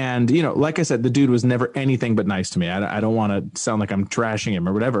 And, like I said, the dude was never anything but nice to me. I don't want to sound like I'm trashing him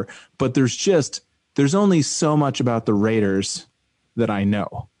or whatever, but there's only so much about the Raiders that I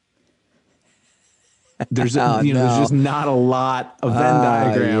know. There's just not a lot of Venn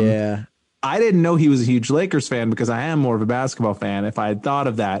diagram. Yeah. I didn't know he was a huge Lakers fan because I am more of a basketball fan. If I had thought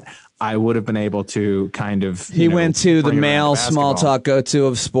of that, I would have been able to kind of. He went to the male small talk go-to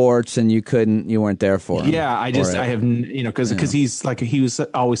of sports, and you weren't there for him. Yeah, I have, because he was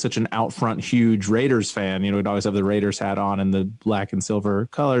always such an out front, huge Raiders fan. He'd always have the Raiders hat on and the black and silver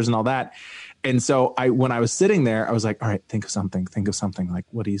colors and all that. And so when I was sitting there, I was like, all right, think of something. Like,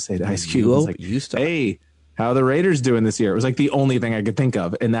 what do you say to Ice Cube? I was like, hey, how are the Raiders doing this year? It was like the only thing I could think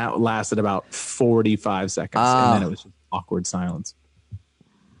of. And that lasted about 45 seconds. And then it was just awkward silence.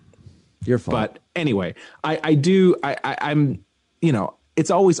 Your fault. But anyway, I'm, it's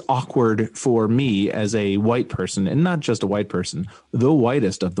always awkward for me as a white person, and not just a white person, the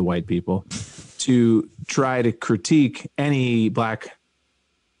whitest of the white people, to try to critique any black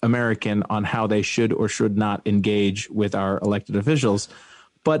American on how they should or should not engage with our elected officials.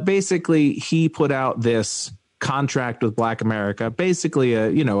 But basically, he put out this contract with Black America, basically a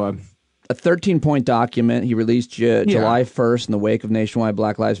 13-point document he released July 1st in the wake of nationwide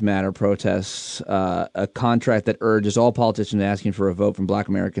Black Lives Matter protests, a contract that urges all politicians asking for a vote from Black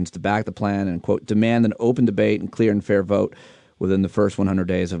Americans to back the plan and, quote, demand an open debate and clear and fair vote within the first 100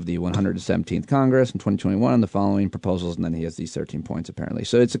 days of the 117th Congress in 2021 on the following proposals. And then he has these 13 points, apparently.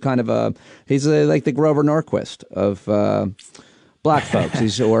 So it's he's like the Grover Norquist of black folks.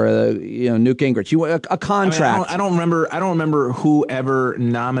 He's Newt Gingrich. A contract. I don't remember who ever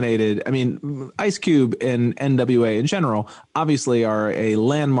nominated. I mean, Ice Cube and NWA in general obviously are a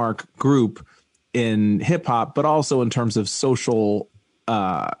landmark group in hip hop, but also in terms of social,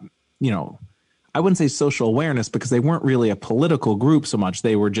 I wouldn't say social awareness because they weren't really a political group so much.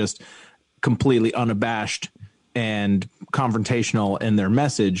 They were just completely unabashed and confrontational in their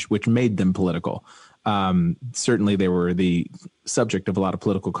message, which made them political. Certainly they were the subject of a lot of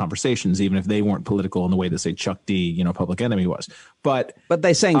political conversations, even if they weren't political in the way that, say, Chuck D, Public Enemy was. But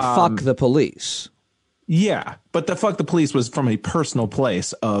they saying fuck the police. Yeah, but the fuck the police was from a personal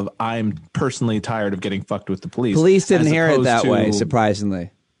place of I'm personally tired of getting fucked with the police. Police didn't hear it that way,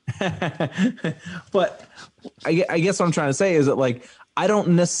 surprisingly. But I guess what I'm trying to say is that, like, I don't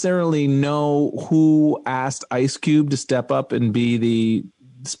necessarily know who asked Ice Cube to step up and be the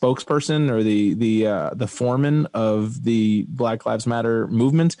spokesperson or the foreman of the Black Lives Matter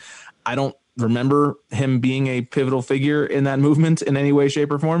movement. I don't remember him being a pivotal figure in that movement in any way,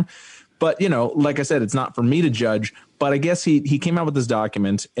 shape, or form. But, like I said, it's not for me to judge. But I guess he came out with this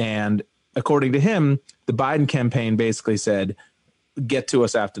document, and according to him, the Biden campaign basically said, get to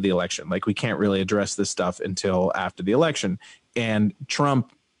us after the election. Like, we can't really address this stuff until after the election. And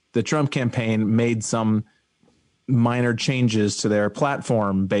the Trump campaign made some minor changes to their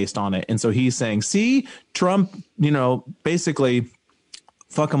platform based on it. And so he's saying, see, Trump, basically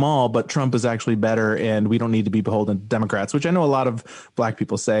fuck them all, but Trump is actually better, and we don't need to be beholden to Democrats, which I know a lot of black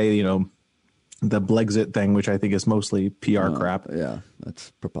people say, the Blexit thing, which I think is mostly PR crap. Yeah,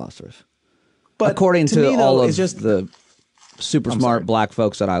 that's preposterous. But according to me, all though, of the super smart black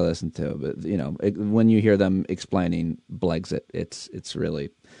folks that I listen to, but when you hear them explaining Blexit, it's really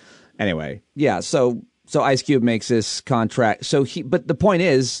anyway. Yeah, so Ice Cube makes this contract. But the point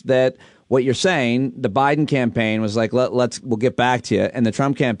is that what you're saying, the Biden campaign was like, we'll get back to you, and the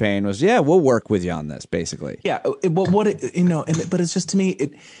Trump campaign was, yeah, we'll work with you on this, basically. Yeah, but it's just, to me,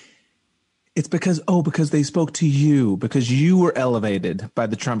 it's because they spoke to you, because you were elevated by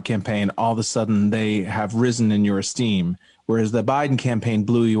the Trump campaign. All of a sudden, they have risen in your esteem, whereas the Biden campaign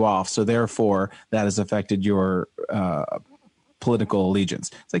blew you off. So therefore, that has affected your political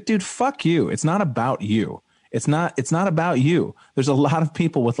allegiance. It's like, dude, fuck you. It's not about you. It's not about you. There's a lot of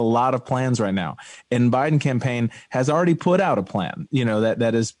people with a lot of plans right now. And Biden campaign has already put out a plan,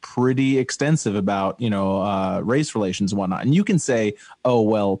 that is pretty extensive about, race relations and whatnot. And you can say, oh,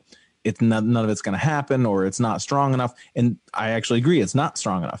 well, none of it's going to happen, or it's not strong enough. And I actually agree, it's not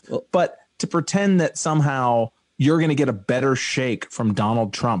strong enough. But to pretend that somehow you're going to get a better shake from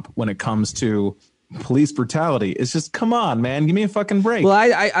Donald Trump when it comes to police brutality, it's just, come on, man, give me a fucking break. Well,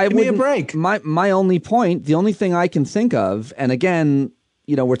 I give me a break. My only point, the only thing I can think of, and again,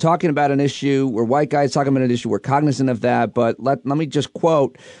 we're talking about an issue, we're white guys talking about an issue, we're cognizant of that, but let me just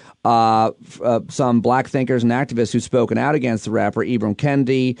quote some black thinkers and activists who've spoken out against the rapper. Ibram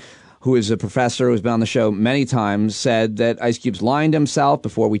Kendi, who is a professor who's been on the show many times, said that Ice Cube's lying to himself.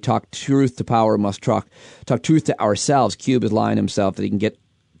 Before we talk truth to power, we must talk truth to ourselves. Cube is lying to himself that he can get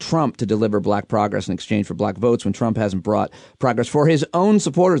Trump to deliver black progress in exchange for black votes when Trump hasn't brought progress for his own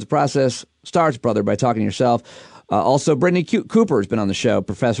supporters. The process starts, brother, by talking to yourself. Also, Brittany Cooper has been on the show,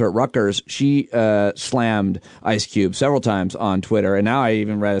 professor at Rutgers. She slammed Ice Cube several times on Twitter, and now I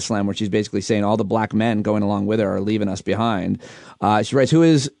even read a slam where she's basically saying all the black men going along with her are leaving us behind. She writes, who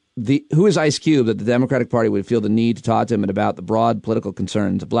is Ice Cube that the Democratic Party would feel the need to talk to him about the broad political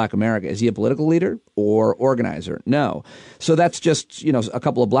concerns of black America? Is he a political leader or organizer? No. So that's just, a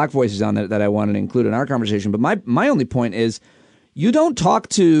couple of black voices on that I wanted to include in our conversation. But my only point is, you don't talk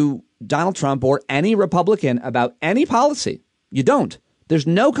to Donald Trump or any Republican about any policy. You don't. There's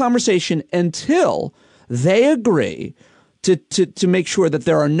no conversation until they agree to make sure that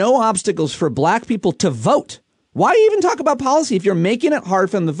there are no obstacles for black people to vote. Why even talk about policy if you're making it hard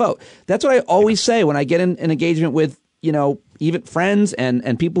for them to vote? That's what I always say when I get in an engagement with, even friends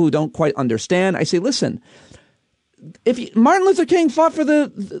and people who don't quite understand. I say, listen, Martin Luther King fought for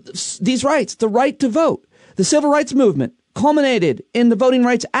these rights, the right to vote. The civil rights movement culminated in the Voting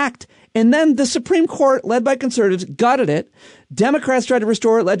Rights Act. And then the Supreme Court, led by conservatives, gutted it. Democrats tried to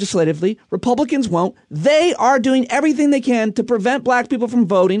restore it legislatively. Republicans won't. They are doing everything they can to prevent black people from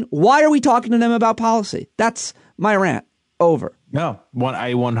voting. Why are we talking to them about policy? That's my rant. Over. No,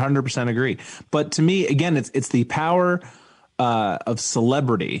 I 100% agree. But to me, again, it's the power of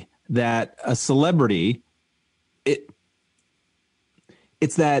celebrity, that a celebrity, it's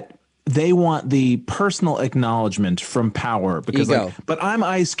that they want the personal acknowledgement from power, because but I'm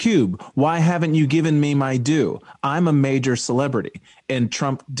Ice Cube. Why haven't you given me my due? I'm a major celebrity, and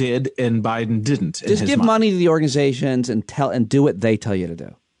Trump did, and Biden didn't. Just give money to the organizations and do what they tell you to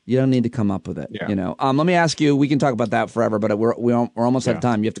do. You don't need to come up with it. Yeah. Let me ask you. We can talk about that forever, but we're almost out of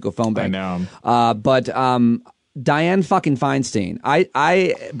time. You have to go phone back. I know. But Dianne fucking Feinstein.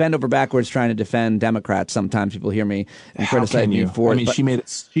 I bend over backwards trying to defend Democrats. Sometimes people hear me and criticize me for it. I mean, she made it.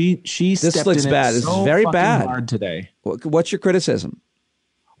 She this stepped looks in bad. It This so is very fucking bad. Hard today. What's your criticism?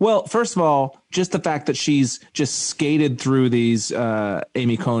 Well, first of all, just the fact that she's just skated through these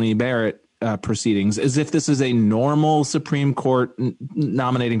Amy Coney Barrett proceedings, as if this is a normal Supreme Court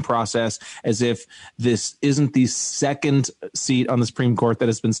nominating process, as if this isn't the second seat on the Supreme Court that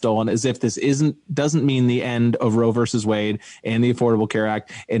has been stolen, as if this doesn't mean the end of Roe versus Wade and the Affordable Care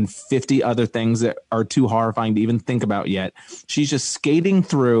Act and 50 other things that are too horrifying to even think about yet. She's just skating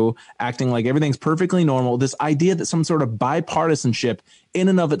through, acting like everything's perfectly normal. This idea that some sort of bipartisanship in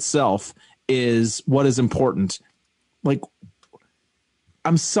and of itself is what is important. Like,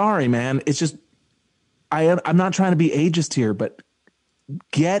 I'm sorry, man. It's just, I'm not trying to be ageist here, but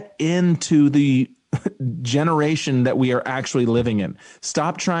get into the generation that we are actually living in.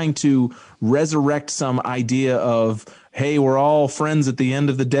 Stop trying to resurrect some idea of, hey, we're all friends at the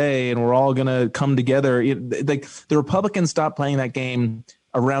end of the day and we're all going to come together. Like, the Republicans stopped playing that game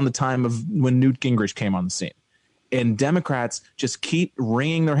around the time of when Newt Gingrich came on the scene. And Democrats just keep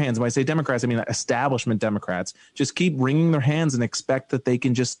wringing their hands. When I say Democrats, I mean establishment Democrats just keep wringing their hands and expect that they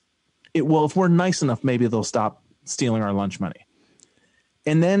can just, well, if we're nice enough, maybe they'll stop stealing our lunch money.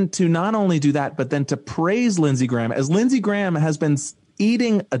 And then to not only do that, but then to praise Lindsey Graham, as Lindsey Graham has been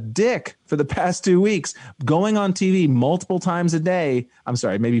eating a dick for the past 2 weeks, going on TV multiple times a day. I'm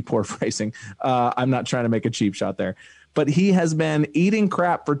sorry, maybe poor phrasing. I'm not trying to make a cheap shot there. But he has been eating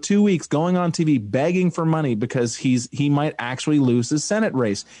crap for 2 weeks, going on TV, begging for money because he might actually lose his Senate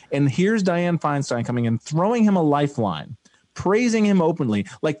race. And here's Dianne Feinstein coming in, throwing him a lifeline, praising him openly.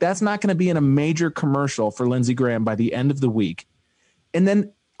 Like, that's not going to be in a major commercial for Lindsey Graham by the end of the week. And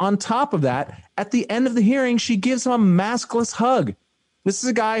then on top of that, at the end of the hearing, she gives him a maskless hug. This is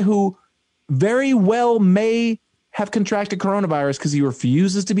a guy who very well may have contracted coronavirus because he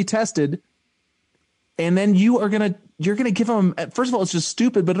refuses to be tested. And then you're going to give him, first of all, it's just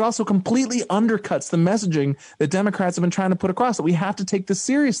stupid, but it also completely undercuts the messaging that Democrats have been trying to put across, that we have to take this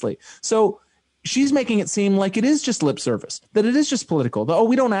seriously. So she's making it seem like it is just lip service, that it is just political. That,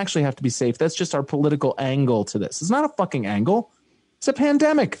 we don't actually have to be safe. That's just our political angle to this. It's not a fucking angle. It's a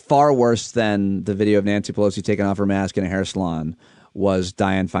pandemic. Far worse than the video of Nancy Pelosi taking off her mask in a hair salon was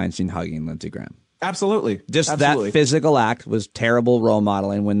Dianne Feinstein hugging Lindsey Graham. Absolutely. That physical act was terrible role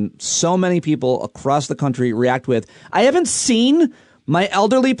modeling when so many people across the country react with, I haven't seen my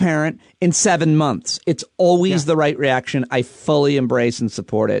elderly parent in 7 months. It's always the right reaction. I fully embrace and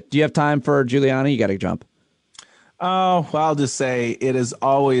support it. Do you have time for Giuliani? You got to jump. Oh, well, I'll just say it is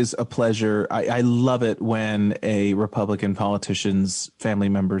always a pleasure. I love it when a Republican politician's family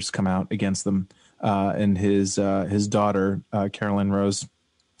members come out against them. And his daughter, Carolyn Rose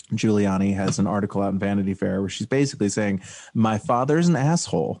Giuliani, has an article out in Vanity Fair where she's basically saying, my father's an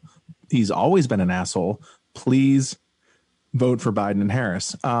asshole. He's always been an asshole. Please vote for Biden and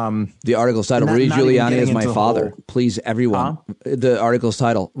Harris. The article's title, Rudy Giuliani is my father. Please, everyone. The article's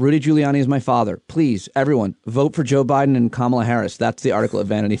title, Rudy Giuliani is my father. Please, everyone, vote for Joe Biden and Kamala Harris. That's the article at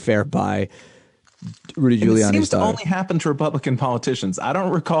Vanity Fair by Rudy Giuliani's daughter. It seems to only happen to Republican politicians. I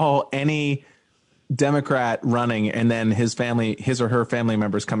don't recall any Democrat running and then his or her family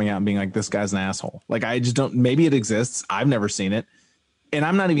members coming out and being like, this guy's an asshole. Like, I just don't, maybe it exists. I've never seen it. And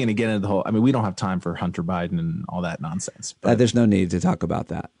I'm not even going to get into the whole, I mean, we don't have time for Hunter Biden and all that nonsense. But there's no need to talk about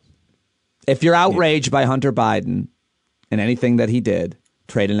that. If you're outraged by Hunter Biden and anything that he did,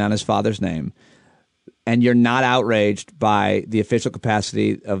 trading on his father's name, and you're not outraged by the official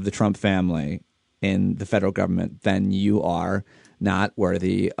capacity of the Trump family in the federal government, then you are not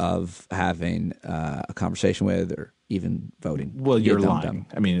worthy of having a conversation with or even voting. Well, you're lying.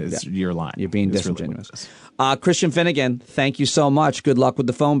 I mean, you're lying. You're being disingenuous. Christian Finnegan, thank you so much. Good luck with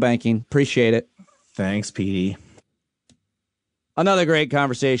the phone banking. Appreciate it. Thanks, Petey. Another great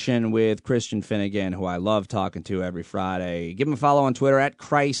conversation with Christian Finnegan, who I love talking to every Friday. Give him a follow on Twitter at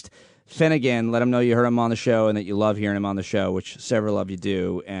Christ Finnegan. Let him know you heard him on the show and that you love hearing him on the show, which several of you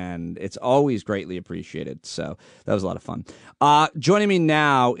do, and it's always greatly appreciated. So that was a lot of fun. Joining me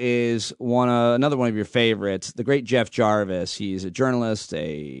now is another one of your favorites, the great Jeff Jarvis. He's a journalist,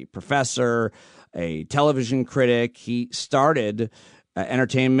 a professor, a television critic. He started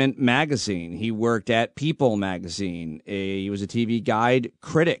Entertainment Magazine. He worked at People Magazine. He was a TV Guide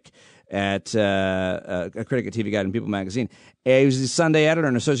critic at a critic at TV Guide and People Magazine. He was the Sunday editor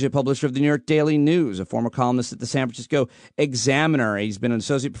and associate publisher of the New York Daily News, a former columnist at the San Francisco Examiner. He's been an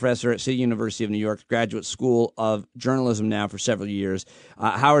associate professor at City University of New York Graduate School of Journalism now for several years.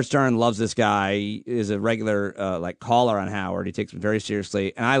 Howard Stern loves this guy. He is a regular caller on Howard. He takes him very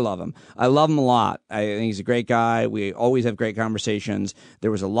seriously, and I love him. I love him a lot. I think he's a great guy. We always have great conversations.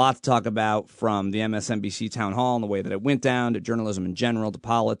 There was a lot to talk about, from the MSNBC town hall and the way that it went down, to journalism in general, to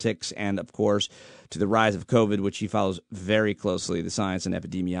politics, and, of course, to the rise of COVID, which he follows very closely, the science and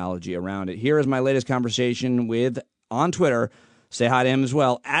epidemiology around it. Here is my latest conversation with, on Twitter, Say hi to him as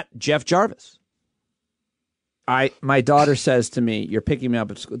well, at Jeff Jarvis. My daughter says to me, you're picking me up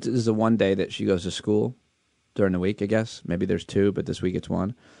at school. This is the one day that she goes to school during the week, I guess. Maybe there's 2, but this week it's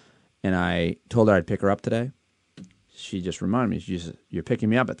 1. And I told her I'd pick her up today. She just reminded me, she said, you're picking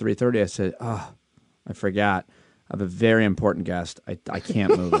me up at 3:30. I said, oh, I forgot. I have a very important guest. I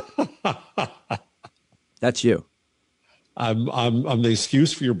can't move it. That's you. I'm the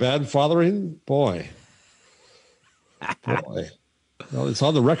excuse for your bad fathering? Boy. Well, it's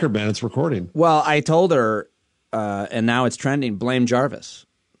on the record, man. It's recording. Well, I told her, and now it's trending, blame Jarvis.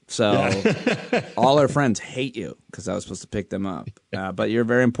 So all her friends hate you because I was supposed to pick them up. But you're a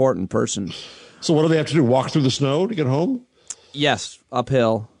very important person. So what do they have to do? Walk through the snow to get home? Yes,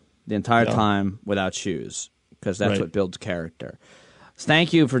 uphill the entire time without shoes, because that's what builds character. So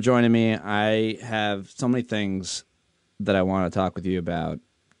thank you for joining me. I have so many things that I want to talk with you about,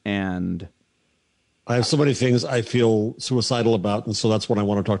 and I have so many things I feel suicidal about, and so that's what I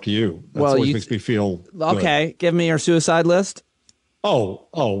want to talk to you. That always makes me feel okay. Good. Give me your suicide list. Oh,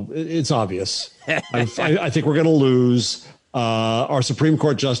 it's obvious. I think we're going to lose. Our Supreme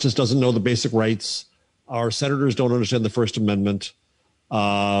Court justice doesn't know the basic rights. Our senators don't understand the First Amendment.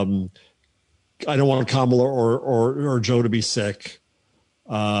 I don't want Kamala or Joe to be sick.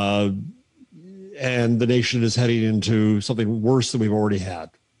 And the nation is heading into something worse than we've already had.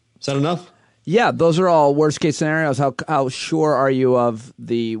 Is that enough? Yeah, those are all worst case scenarios. How sure are you of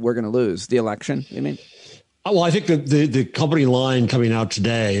we're going to lose the election? You mean? Well, I think the company line coming out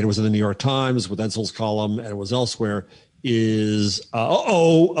today, and it was in the New York Times with Edsel's column, and it was elsewhere, is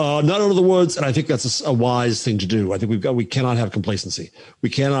not out of the woods. And I think that's a wise thing to do. I think we cannot have complacency. We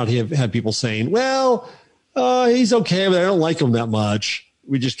cannot have people saying, well, he's okay, but I don't like him that much.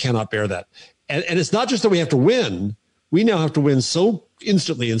 We just cannot bear that. And it's not just that we have to win. We now have to win so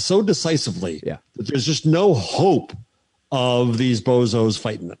instantly and so decisively that there's just no hope of these bozos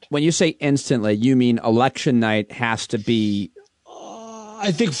fighting it. When you say instantly, you mean election night has to be...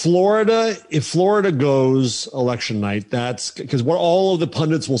 I think Florida, if Florida goes election night, that's because what all of the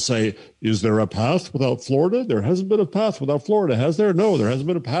pundits will say, is there a path without Florida? There hasn't been a path without Florida, has there? No, there hasn't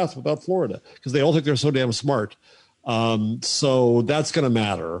been a path without Florida, because they all think they're so damn smart. So that's going to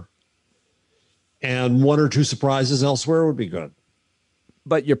matter. And 1 or 2 surprises elsewhere would be good.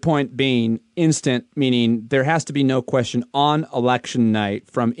 But your point being instant, meaning there has to be no question on election night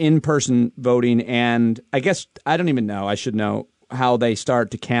from in-person voting. And I guess I don't even know. I should know how they start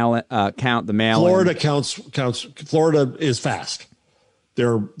to count the mail-in. Florida counts. Florida is fast.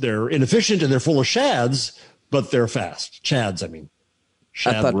 They're inefficient and they're full of shads, but they're fast. Chads, I mean.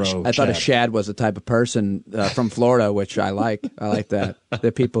 I thought a shad was a type of person from Florida, which I like. I like that.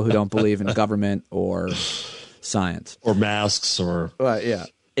 They're people who don't believe in government or science or masks or yeah.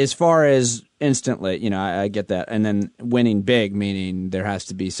 As far as instantly, I get that. And then winning big, meaning there has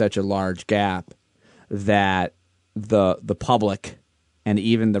to be such a large gap that the public and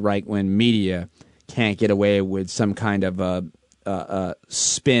even the right-wing media can't get away with some kind of a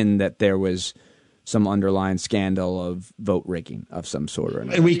spin that there was some underlying scandal of vote rigging of some sort or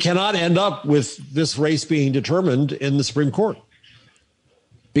another. And we cannot end up with this race being determined in the Supreme Court.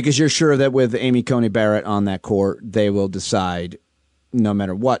 Because you're sure that with Amy Coney Barrett on that court, they will decide no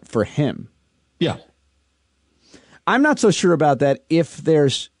matter what for him. Yeah. I'm not so sure about that if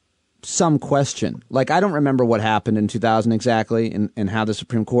there's some question. Like, I don't remember what happened in 2000 exactly and how the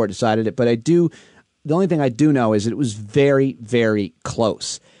Supreme Court decided it, but the only thing I do know is it was very, very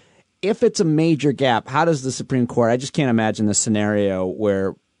close. If it's a major gap, how does the Supreme Court, I just can't imagine the scenario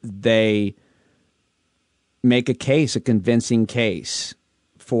where they make a convincing case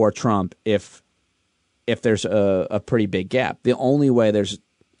for Trump if there's a pretty big gap. The only way there's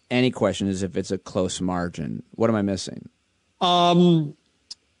any question is if it's a close margin. What am I missing?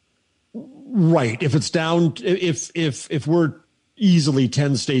 Right. If it's down, if we're easily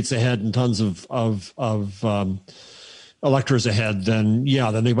 10 states ahead and tons of electors ahead, then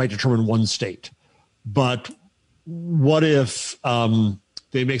they might determine one state. But what if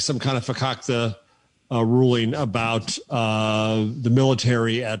they make some kind of fakakta ruling about the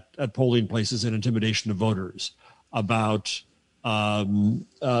military at polling places and intimidation of voters, about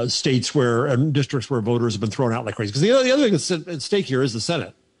states and districts where voters have been thrown out like crazy? Because the other thing that's at stake here is the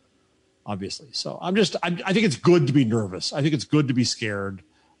Senate, obviously. So I think it's good to be nervous. I think it's good to be scared.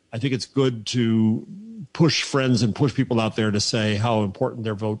 I think it's good to push friends and push people out there to say how important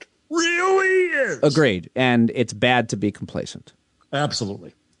their vote really is. Agreed. And it's bad to be complacent.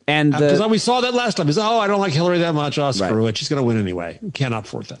 Absolutely. And because we saw that last time. Is I don't like Hillary that much. Oh, screw it. She's going to win anyway. Cannot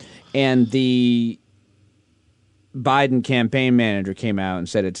afford that. And the Biden campaign manager came out and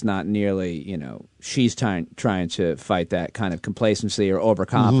said it's not nearly, she's trying to fight that kind of complacency or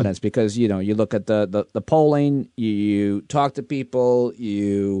overconfidence because, you look at the polling, you talk to people,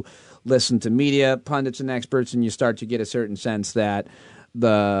 you listen to media, pundits and experts, and you start to get a certain sense that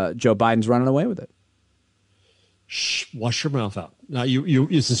Joe Biden's running away with it. Shh, wash your mouth out. Now,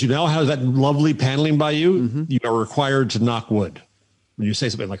 you since you now have that lovely paneling by you, you are required to knock wood when you say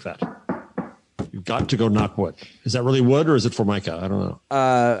something like that. You've got to go knock wood. Is that really wood or is it Formica? I don't know.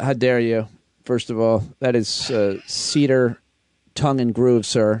 How dare you? First of all, that is cedar, tongue and groove,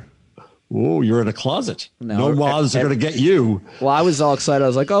 sir. Oh, you're in a closet. No moths are going to get you. Well, I was all excited. I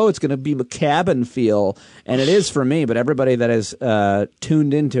was like, oh, it's going to be a cabin feel. And it is for me. But everybody that is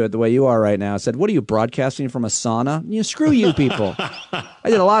tuned into it the way you are right now said, what are you, broadcasting from a sauna? Screw you people. I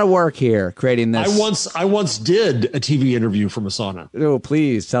did a lot of work here creating this. I once did a TV interview from a sauna. Oh,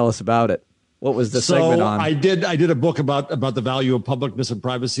 please tell us about it. What was the segment on? I did a book about the value of publicness and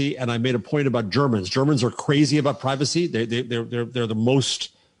privacy, and I made a point about Germans. Germans are crazy about privacy. They're the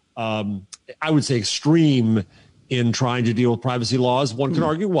most I would say extreme in trying to deal with privacy laws. One can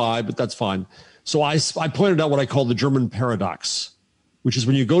argue why, but that's fine. So I pointed out what I call the German paradox, which is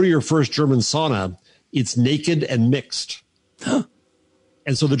when you go to your first German sauna, it's naked and mixed.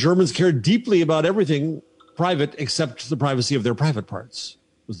 And so the Germans care deeply about everything private except the privacy of their private parts,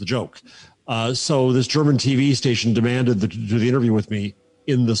 was the joke. So this German TV station demanded to do the interview with me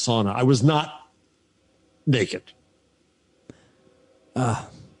in the sauna. I was not naked.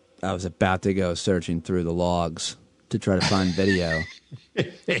 I was about to go searching through the logs to try to find video.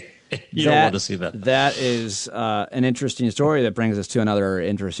 You don't want to see that. That is an interesting story that brings us to another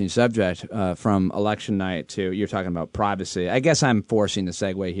interesting subject from election night to, you're talking about privacy. I guess I'm forcing the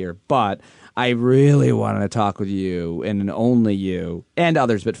segue here, but I really wanted to talk with you and only you and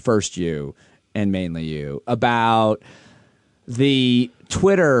others, but first you and mainly you, about the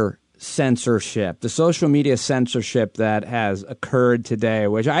Twitter censorship, the social media censorship that has occurred today,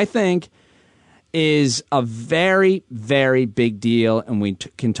 which I think is a very, very big deal, and we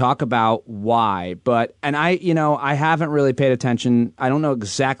can talk about why. But, and I haven't really paid attention. I don't know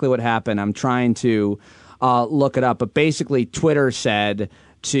exactly what happened. I'm trying to look it up. But basically, Twitter said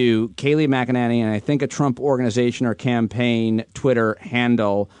to Kayleigh McEnany, and I think a Trump organization or campaign Twitter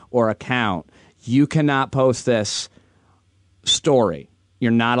handle or account, you cannot post this story.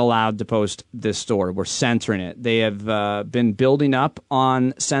 You're not allowed to post this story. We're censoring it. They have been building up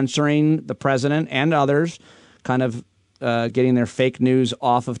on censoring the president and others, kind of getting their fake news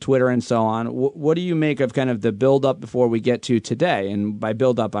off of Twitter and so on. What do you make of kind of the build-up before we get to today? And by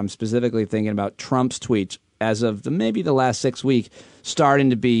build-up, I'm specifically thinking about Trump's tweets as of maybe the last 6 weeks starting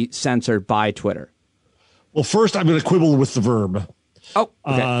to be censored by Twitter. Well, first, I'm going to quibble with the verb. Oh,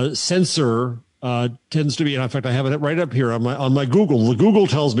 okay. Censor tends to be, and in fact, I have it right up here on my Google. The Google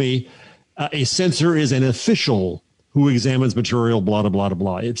tells me a censor is an official who examines material, blah, blah, blah,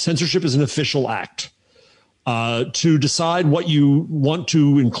 blah. Censorship is an official act. To decide what you want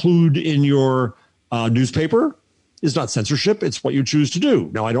to include in your newspaper is not censorship. It's what you choose to do.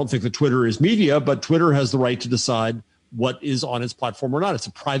 Now, I don't think that Twitter is media, but Twitter has the right to decide what is on its platform or not. It's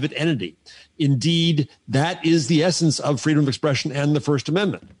a private entity. Indeed, that is the essence of freedom of expression and the First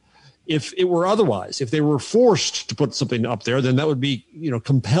Amendment. If it were otherwise, if they were forced to put something up there, then that would be,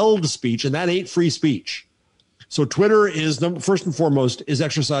 compelled speech, and that ain't free speech. So Twitter is, first and foremost, is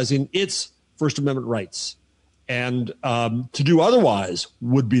exercising its First Amendment rights. And to do otherwise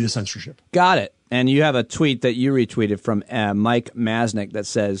would be the censorship. Got it. And you have a tweet that you retweeted from Mike Masnick that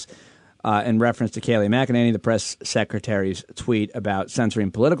says, in reference to Kayleigh McEnany, the press secretary's tweet about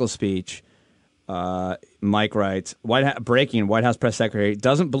censoring political speech, Mike writes, breaking White House press secretary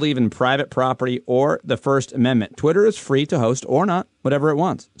doesn't believe in private property or the First Amendment. Twitter is free to host or not, whatever it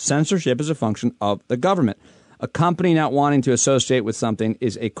wants. Censorship is a function of the government. A company not wanting to associate with something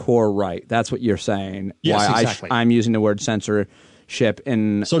is a core right. That's what you're saying. Yes, why exactly. I'm using the word censorship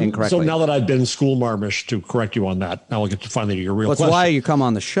incorrectly. So now that I've been school-marmish to correct you on that, now I'll get to finally to your real question. That's why you come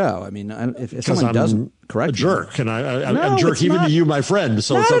on the show. I mean, if someone doesn't correct you. I'm a jerk, and I'm a jerk even to you, my friend,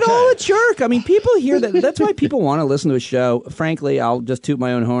 so it's okay. Not at all a jerk. I mean, people hear that. That's why people want to listen to a show. Frankly, I'll just toot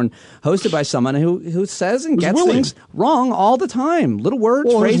my own horn, hosted by someone who says and gets things wrong all the time. Little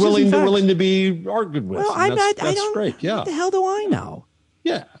words, phrases, who's willing to be argued with. Well, that's great, yeah. What the hell do I know?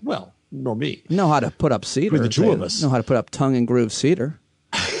 Yeah, well, nor me. Know how to put up cedar. Between the two of us. Know how to put up tongue and groove cedar.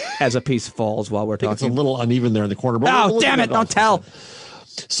 As a piece falls while we're talking. It's a little uneven there in the corner. But oh, damn it. Don't tell.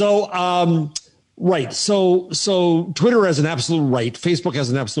 So, right. So Twitter has an absolute right. Facebook has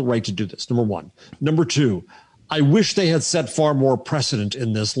an absolute right to do this, number one. Number two, I wish they had set far more precedent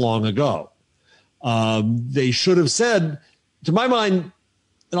in this long ago. They should have said, to my mind,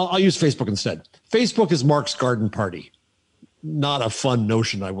 and I'll use Facebook instead. Facebook is Mark's garden party. Not a fun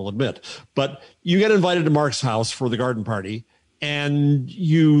notion, I will admit. But you get invited to Mark's house for the garden party and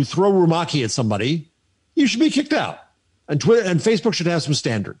you throw rumaki at somebody, you should be kicked out. And Twitter and Facebook should have some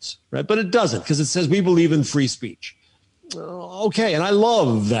standards, right? But it doesn't, because it says we believe in free speech. Okay, and I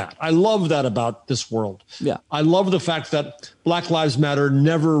love that. I love that about this world. Yeah. I love the fact that Black Lives Matter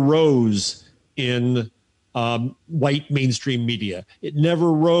never rose in white mainstream media. It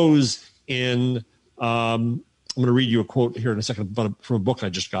never rose in, I'm going to read you a quote here in a second from a book I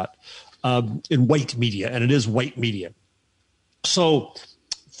just got, in white media, and it is white media. So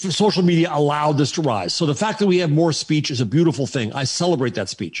social media allowed this to rise. So the fact that we have more speech is a beautiful thing. I celebrate that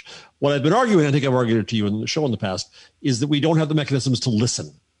speech. What I've been arguing, I think I've argued it to you in the show in the past, is that we don't have the mechanisms to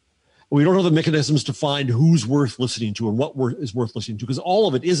listen. We don't have the mechanisms to find who's worth listening to and what is worth listening to, because all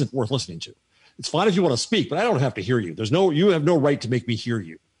of it isn't worth listening to. It's fine if you want to speak, but I don't have to hear you. You have no right to make me hear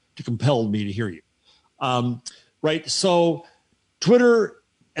you, to compel me to hear you. Right? So Twitter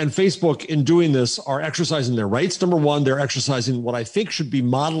and Facebook, in doing this, are exercising their rights. Number one, they're exercising what I think should be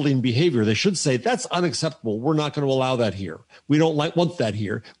modeling behavior. They should say, that's unacceptable. We're not going to allow that here. We don't want that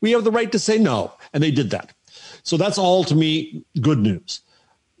here. We have the right to say no. And they did that. So that's all, to me, good news.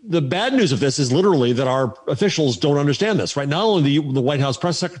 The bad news of this is literally that our officials don't understand this, right? Not only the White House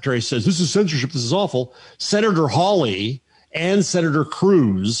press secretary says, this is censorship, this is awful. Senator Hawley and Senator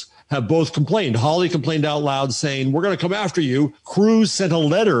Cruz have both complained. Hawley complained out loud saying, we're going to come after you. Cruz sent a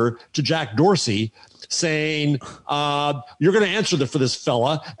letter to Jack Dorsey saying, you're going to answer for this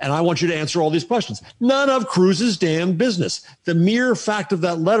fella, and I want you to answer all these questions. None of Cruz's damn business. The mere fact of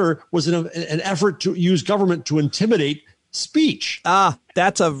that letter was an effort to use government to intimidate speech.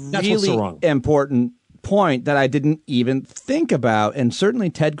 That's really important point that I didn't even think about, and certainly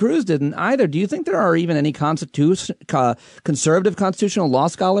Ted Cruz didn't either. Do you think there are even any conservative constitutional law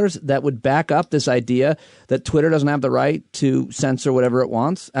scholars that would back up this idea that Twitter doesn't have the right to censor whatever it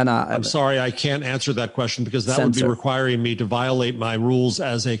wants? And I'm sorry, I can't answer that question, because that would be requiring me to violate my rules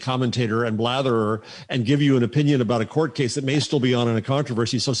as a commentator and blatherer and give you an opinion about a court case that may still be on in a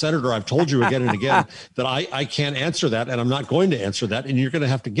controversy. So, Senator, I've told you again and again that I can't answer that, and I'm not going to answer that, and you're going to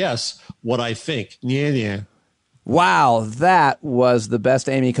have to guess what I think. Yeah. Wow, that was the best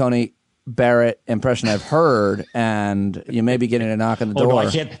Amy Coney Barrett impression I've heard, and you may be getting a knock on the door. No,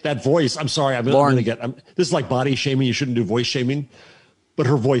 I can't. That voice, I'm sorry. I'm going to get this is like body shaming. You shouldn't do voice shaming, but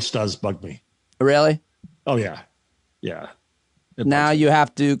her voice does bug me. Really? Oh, yeah. Yeah. Now you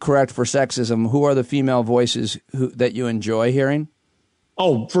have to correct for sexism. Who are the female voices that you enjoy hearing?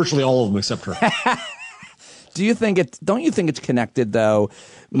 Oh, virtually all of them except her. Don't you think it's connected, though,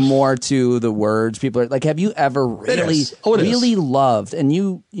 more to the words? People are like, have you ever really loved, and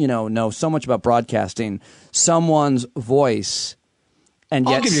you know so much about broadcasting, someone's voice, and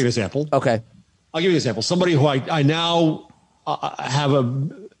yet... I'll give you an example. Okay. I'll give you an example. Somebody who I now have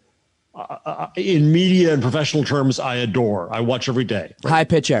in media and professional terms, I adore. I watch every day. Right? High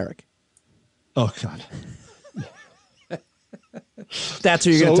Pitch Eric. Oh, God. That's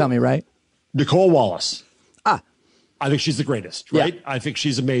who you're going to tell me, right? Nicole Wallace. I think she's the greatest, right? Yeah. I think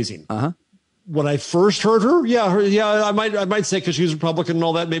she's amazing. When I first heard her, I might say, because she's Republican and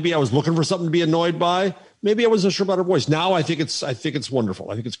all that, maybe I was looking for something to be annoyed by. Maybe I wasn't sure about her voice. Now I think it's wonderful.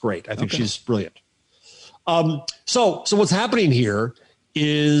 I think it's great. I think she's brilliant. So what's happening here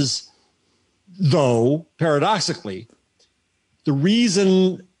is, though, paradoxically, the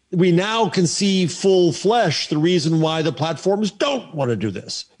reason we now can see full flesh, the reason why the platforms don't want to do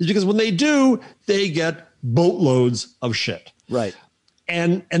this is because when they do, they get boatloads of shit. Right.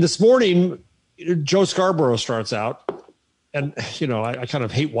 And this morning, Joe Scarborough starts out, and I kind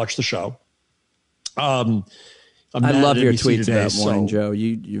of hate watch the show. I love your tweets that morning, Joe.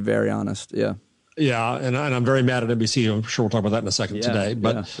 You're very honest. Yeah. Yeah, and I'm very mad at NBC. I'm sure we'll talk about that in a second today.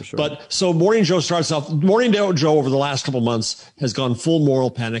 But for sure. But so Morning Joe starts off. Morning Joe over the last couple of months has gone full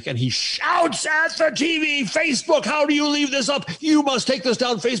moral panic, and he shouts at the TV, Facebook, how do you leave this up? You must take this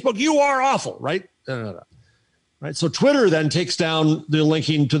down, Facebook. You are awful, right? No. Right. So Twitter then takes down the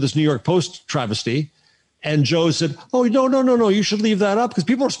linking to this New York Post travesty, and Joe said, "Oh no, you should leave that up because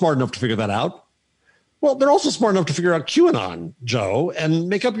people are smart enough to figure that out." Well, they're also smart enough to figure out QAnon, Joe, and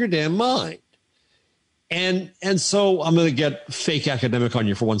make up your damn mind. And so I'm going to get fake academic on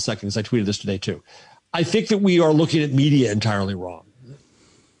you for 1 second, because I tweeted this today too. I think that we are looking at media entirely wrong.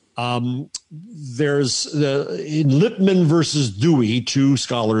 There's in Lippmann versus Dewey, two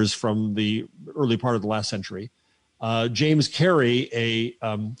scholars from the early part of the last century. James Carey, a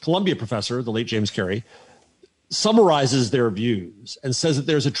Columbia professor, the late James Carey, summarizes their views and says that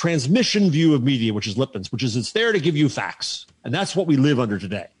there's a transmission view of media, which is Lipman's, which is it's there to give you facts. And that's what we live under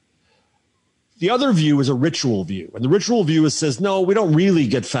today. The other view is a ritual view. And the ritual view says, no, we don't really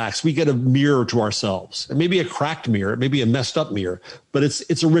get facts. We get a mirror to ourselves. It may be a cracked mirror. It may be a messed up mirror, but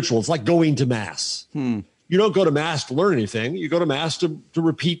it's a ritual. It's like going to mass. You don't go to mass to learn anything. You go to mass to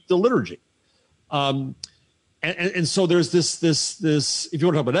repeat the liturgy. And so there's this, if you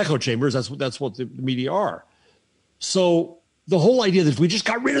want to talk about echo chambers, that's what the media are. So the whole idea that if we just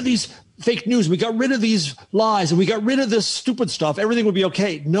got rid of these fake news, we got rid of these lies, and we got rid of this stupid stuff, everything would be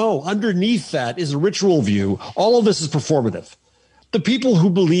okay. No, underneath that is a ritual view. All of this is performative. The people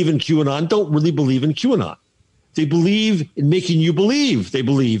who believe in QAnon don't really believe in QAnon. They believe in making you believe they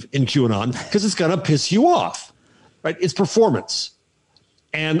believe in QAnon because it's going to piss you off, right? It's performance.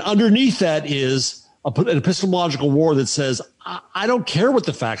 And underneath that is an epistemological war that says, I don't care what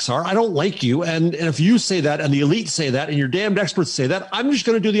the facts are. I don't like you. And if you say that and the elite say that and your damned experts say that, I'm just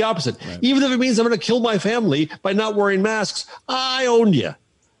going to do the opposite. Right. Even if it means I'm going to kill my family by not wearing masks, I own you.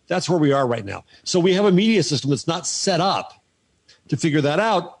 That's where we are right now. So we have a media system that's not set up to figure that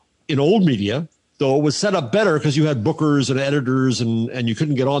out in old media, though it was set up better because you had bookers and editors and you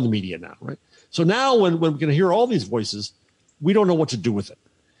couldn't get on the media now, right? So now when we can hear all these voices, we don't know what to do with it.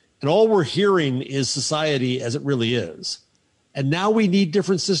 And all we're hearing is society as it really is. And now we need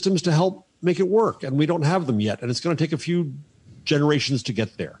different systems to help make it work. And we don't have them yet. And it's going to take a few generations to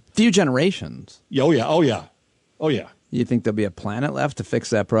get there. Few generations? Oh, yeah. Oh, yeah. Oh, yeah. You think there'll be a planet left to fix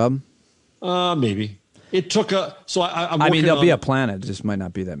that problem? Maybe. It took a... So I mean, there'll be a planet. It just might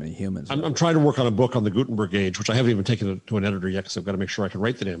not be that many humans. I'm trying to work on a book on the Gutenberg age, which I haven't even taken to an editor yet because I've got to make sure I can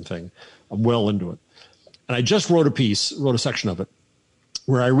write the damn thing. I'm well into it. And I just wrote a section of it,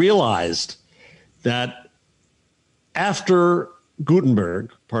 where I realized that after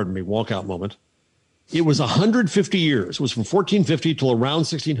Gutenberg, pardon me, walkout moment, it was 150 years. It was from 1450 till around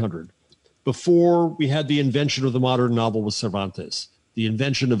 1600 before we had the invention of the modern novel with Cervantes, the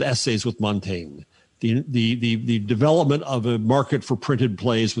invention of essays with Montaigne, the development of a market for printed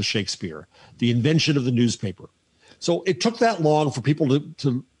plays with Shakespeare, the invention of the newspaper. So it took that long for people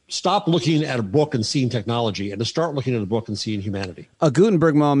to stop looking at a book and seeing technology and to start looking at a book and seeing humanity. A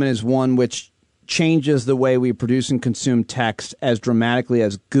Gutenberg moment is one which changes the way we produce and consume text as dramatically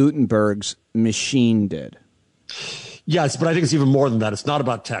as Gutenberg's machine did. Yes, but I think it's even more than that. It's not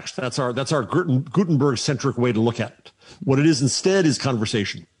about text. That's our Gutenberg-centric way to look at it. What it is instead is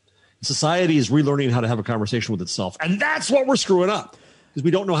conversation. Society is relearning how to have a conversation with itself. And that's what we're screwing up because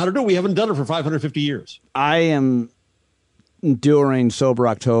we don't know how to do it. We haven't done it for 550 years. I am during Sober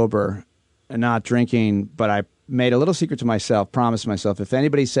October and not drinking, but I made a little secret to myself, promised myself, if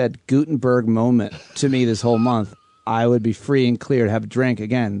anybody said Gutenberg moment to me this whole month, I would be free and clear to have a drink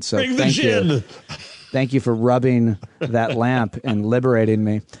again. So thank you. Thank you for rubbing that lamp and liberating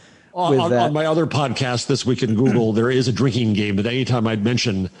me. On my other podcast this week in Google, there is a drinking game that anytime I'd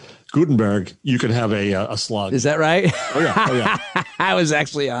mention Gutenberg, you could have a slug. Is that right? Oh, yeah. Oh, yeah. I was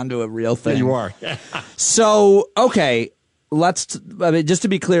actually onto a real thing. Yeah, you are. So, okay. Just to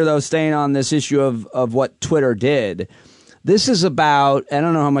be clear, though, staying on this issue of what Twitter did, this is about, I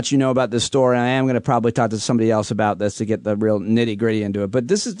don't know how much you know about this story, and I am going to probably talk to somebody else about this to get the real nitty-gritty into it, but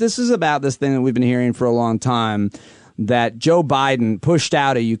this is about this thing that we've been hearing for a long time, that Joe Biden pushed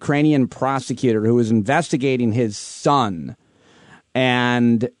out a Ukrainian prosecutor who was investigating his son,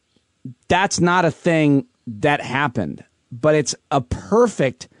 and that's not a thing that happened, but it's a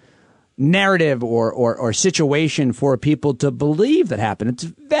perfect narrative or situation for people to believe that happened. It's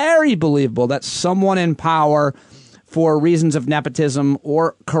very believable that someone in power, for reasons of nepotism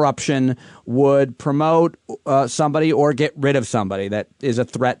or corruption, would promote somebody or get rid of somebody that is a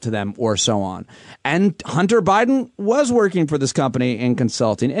threat to them or so on. And Hunter Biden was working for this company in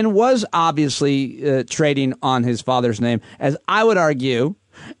consulting and was obviously trading on his father's name, as I would argue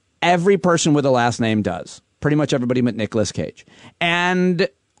every person with a last name does. Pretty much everybody but Nicolas Cage. And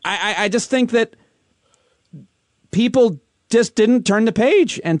I just think that people just didn't turn the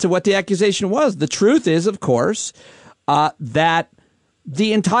page into what the accusation was. The truth is, of course, that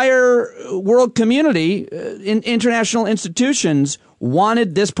the entire world community, in international institutions,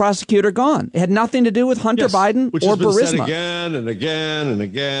 wanted this prosecutor gone. It had nothing to do with Hunter Biden which or has been Burisma. said again and again and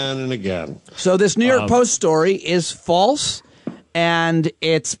again and again. So this New York Post story is false, and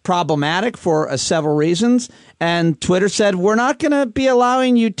it's problematic for several reasons. And Twitter said, we're not going to be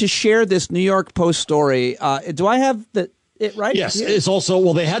allowing you to share this New York Post story. Do I have it right? Yes. It's also,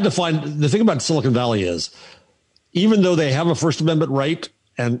 well, they had to find, the thing about Silicon Valley is, even though they have a First Amendment right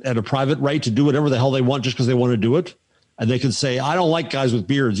and a private right to do whatever the hell they want just because they want to do it, and they can say, I don't like guys with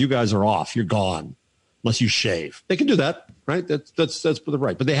beards. You guys are off. You're gone. unless you shave. They can do that, right? That's the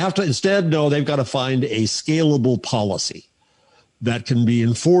right. But they have to instead, no, they've got to find a scalable policy that can be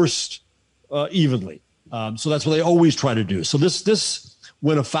enforced evenly. So that's what they always try to do. So this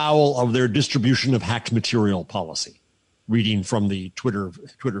went afoul of their distribution of hacked material policy, reading from the Twitter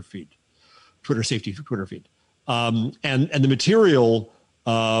feed, Twitter safety Twitter feed. And the material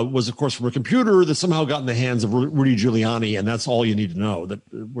was, of course, from a computer that somehow got in the hands of Rudy Giuliani, and that's all you need to know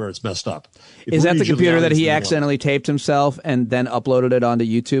where it's messed up. Is that the computer that he accidentally taped himself and then uploaded it onto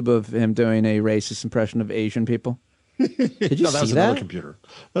YouTube of him doing a racist impression of Asian people? Did you no, that was see another that? computer.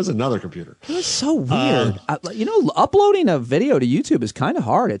 That was another computer. It was so weird. Uploading a video to YouTube is kind of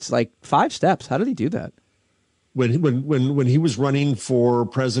hard. It's like 5 steps. How did he do that? When he was running for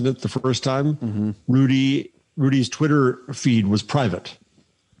president the first time, Rudy's Twitter feed was private.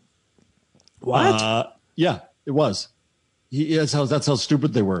 What? Yeah, it was. That's how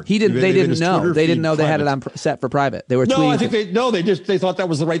stupid they were. They didn't know. They didn't know they had it on set for private. They were tweeting. No, I think they thought that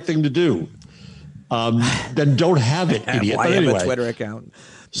was the right thing to do. Then don't have it, idiot. Why but have anyway, a Twitter account?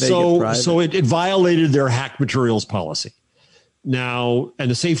 So it violated their hack materials policy. Now, and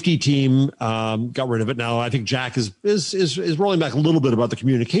the safety team got rid of it. Now, I think Jack is rolling back a little bit about the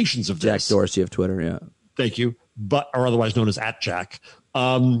communications of this. Jack Dorsey of Twitter, yeah. Thank you. Or otherwise known as @Jack.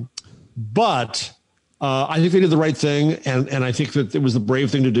 But I think they did the right thing, and I think that it was the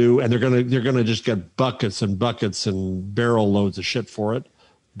brave thing to do. And they're gonna just get buckets and buckets and barrel loads of shit for it.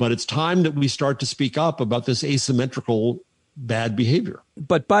 But it's time that we start to speak up about this asymmetrical bad behavior.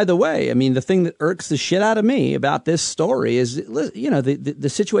 But by the way, I mean, the thing that irks the shit out of me about this story is, the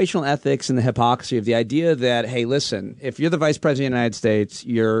situational ethics and the hypocrisy of the idea that, hey, listen, if you're the vice president of the United States,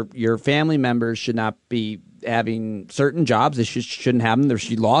 your family members should not be having certain jobs. They shouldn't have them. There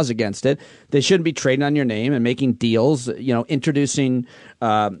should be laws against it. They shouldn't be trading on your name and making deals, introducing,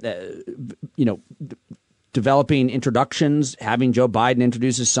 developing introductions, having Joe Biden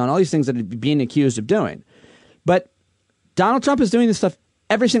introduce his son, all these things that he's being accused of doing. But Donald Trump is doing this stuff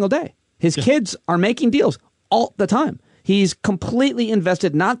every single day. His kids are making deals all the time. He's completely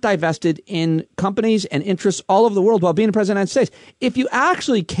invested, not divested, in companies and interests all over the world while being the president of the United States. If you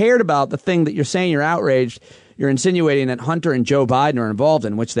actually cared about the thing that you're saying you're outraged, you're insinuating that Hunter and Joe Biden are involved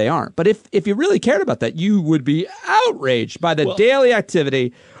in, which they aren't. But if you really cared about that, you would be outraged by the daily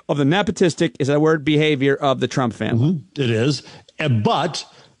activity of the nepotistic, is that a word, behavior of the Trump family. It is. But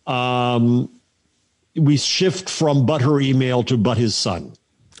we shift from but her email to but his son.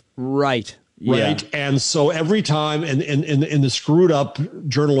 Right. Right. Yeah. And so every time in the screwed up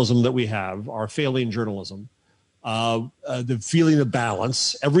journalism that we have, our failing journalism, the feeling of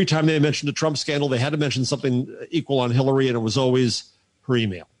balance, every time they mentioned the Trump scandal, they had to mention something equal on Hillary, and it was always her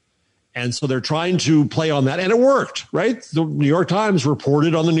email. And so they're trying to play on that, and it worked, right? The New York Times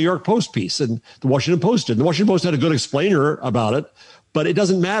reported on the New York Post piece, and the Washington Post did. The Washington Post had a good explainer about it, but it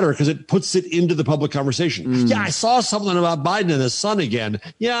doesn't matter because it puts it into the public conversation. Yeah, I saw something about Biden and his son again.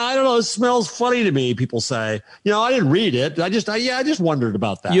 Yeah, I don't know. It smells funny to me, people say. I didn't read it. I just wondered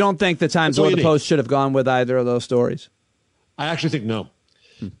about that. You don't think the Times or the Post should have gone with either of those stories? I actually think no.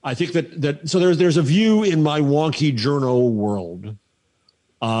 I think that so there's a view in my wonky journal world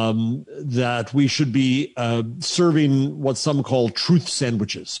that we should be serving what some call truth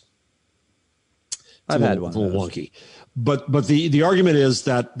sandwiches. I've had one. It's a little wonky. But the argument is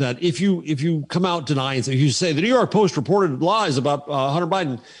that if you come out denying, if you say the New York Post reported lies about Hunter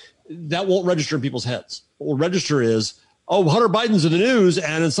Biden, that won't register in people's heads. What will register is, Hunter Biden's in the news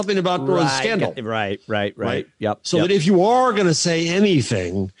and it's something about a scandal. Right. Yep. So that if you are going to say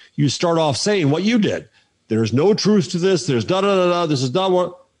anything, you start off saying what you did. There's no truth to this. There's da-da-da-da. This is not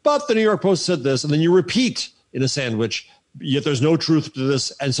what. But the New York Post said this, and then you repeat in a sandwich. Yet there's no truth to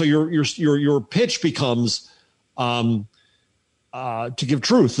this, and so your pitch becomes to give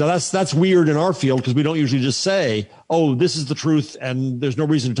truth. Now that's weird in our field because we don't usually just say, "Oh, this is the truth," and there's no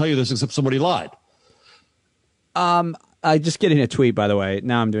reason to tell you this except somebody lied. I just getting a tweet, by the way.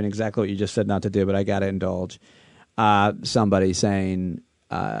 Now I'm doing exactly what you just said not to do, but I got to indulge. Somebody saying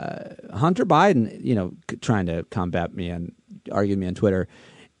Hunter Biden, trying to combat me and argue me on Twitter.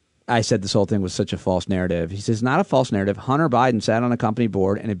 I said this whole thing was such a false narrative. He says, not a false narrative. Hunter Biden sat on a company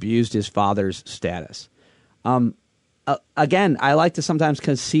board and abused his father's status. Again, I like to sometimes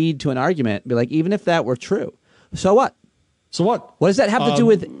concede to an argument, be like, even if that were true, so what? So what? What does that have to do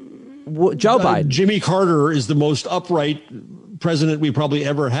with Joe Biden? Jimmy Carter is the most upright president we probably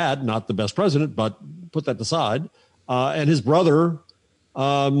ever had. Not the best president, but put that aside. And his brother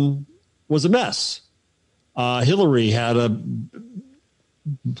was a mess. Hillary had a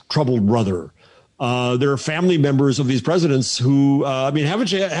troubled brother. There are family members of these presidents who,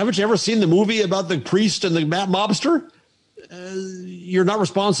 haven't you ever seen the movie about the priest and the mobster? You're not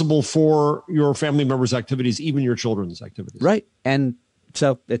responsible for your family members' activities, even your children's activities. Right. And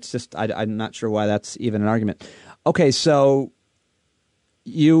so it's just, I'm not sure why that's even an argument. Okay, so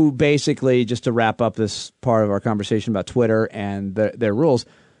you basically, just to wrap up this part of our conversation about Twitter and their rules,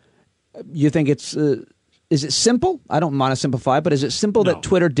 you think it's, is it simple? I don't want to simplify, but is it simple that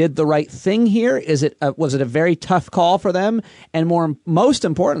Twitter did the right thing here? Was it a very tough call for them? And most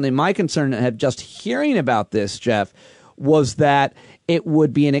importantly, my concern at just hearing about this, Jeff, was that it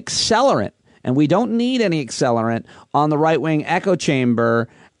would be an accelerant, and we don't need any accelerant on the right-wing echo chamber,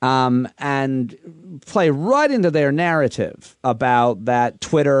 and play right into their narrative about that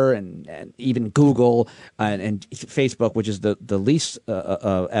Twitter and even Google and Facebook, which is the least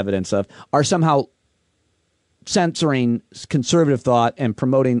evidence of, are somehow censoring conservative thought and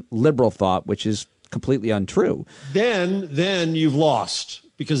promoting liberal thought, which is completely untrue. Then you've lost,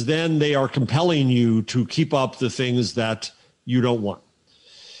 because then they are compelling you to keep up the things that you don't want.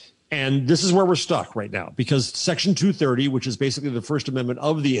 And this is where we're stuck right now, because Section 230, which is basically the First Amendment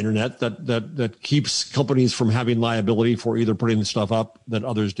of the internet that keeps companies from having liability for either putting the stuff up that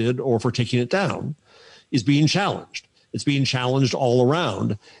others did or for taking it down, is being challenged. It's being challenged all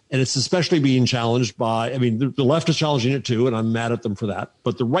around, and it's especially being challenged by, the left is challenging it too, and I'm mad at them for that,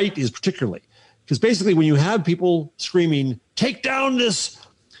 but the right is particularly. Because basically when you have people screaming, take down this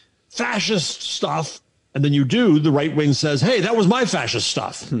fascist stuff, and then you do, the right wing says, hey, that was my fascist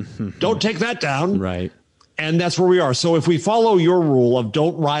stuff. Don't take that down. Right. And that's where we are. So if we follow your rule of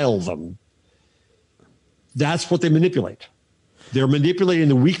don't rile them, that's what they manipulate. They're manipulating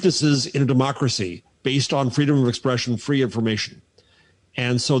the weaknesses in a democracy based on freedom of expression, free information.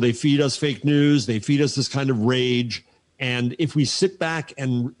 And so they feed us fake news. They feed us this kind of rage. And if we sit back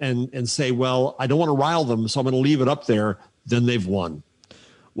and say, well, I don't want to rile them, so I'm going to leave it up there, then they've won.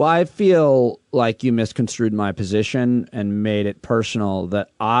 Well, I feel like you misconstrued my position and made it personal that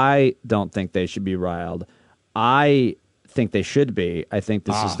I don't think they should be riled. I think they should be. I think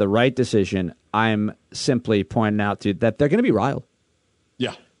this is the right decision. I'm simply pointing out to you that they're going to be riled.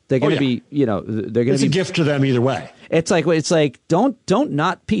 Yeah. They're going to be, they're going to be. It's a gift to them either way. It's like, don't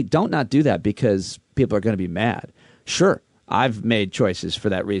not do that because people are going to be mad. Sure, I've made choices for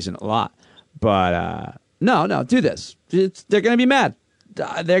that reason a lot, but no, do this. They're going to be mad.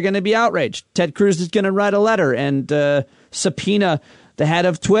 They're going to be outraged. Ted Cruz is going to write a letter and subpoena the head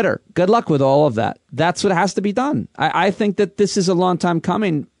of Twitter. Good luck with all of that. That's what has to be done. I think that this is a long time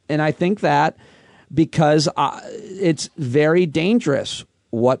coming, and I think that because it's very dangerous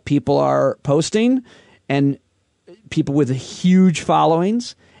what people are posting and people with huge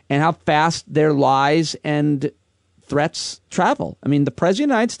followings and how fast their lies and threats travel. I mean, the President of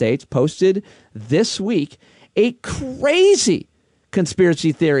the United States posted this week a crazy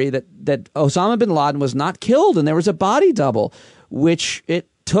conspiracy theory that Osama bin Laden was not killed and there was a body double, which it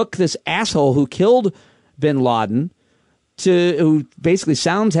took this asshole who killed bin Laden who basically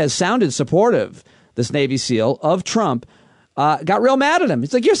has sounded supportive, this Navy SEAL, of Trump, got real mad at him.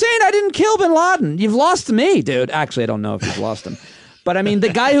 He's like, you're saying I didn't kill bin Laden. You've lost to me, dude. Actually, I don't know if you've lost him. But I mean, the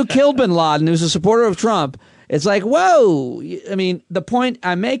guy who killed bin Laden, who's a supporter of Trump, it's like, whoa. I mean, the point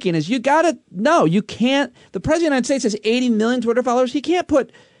I'm making is you can't. The President of the United States has 80 million Twitter followers. He can't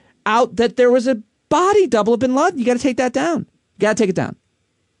put out that there was a body double of bin Laden. You got to take that down. You got to take it down.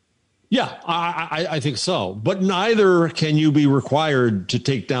 Yeah, I think so. But neither can you be required to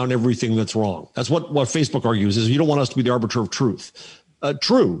take down everything that's wrong. That's what Facebook argues, is you don't want us to be the arbiter of truth.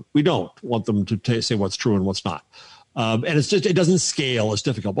 True, we don't want them to say what's true and what's not. And it doesn't scale. It's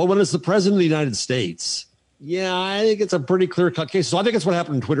difficult. But when it's the President of the United States, yeah, I think it's a pretty clear-cut case. So I think it's what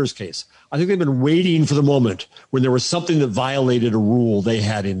happened in Twitter's case. I think they've been waiting for the moment when there was something that violated a rule they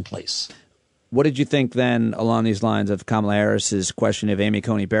had in place. What did you think then along these lines of Kamala Harris's question of Amy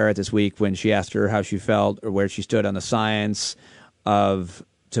Coney Barrett this week when she asked her how she felt or where she stood on the science of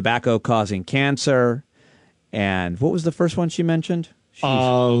tobacco causing cancer? And what was the first one she mentioned?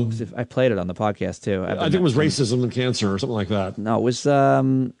 I played it on the podcast too. I think it was racism and cancer or something like that. No, it was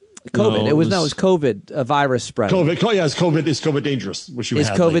COVID. No, it was COVID, a virus spread. COVID. Yeah, is COVID dangerous? Which you is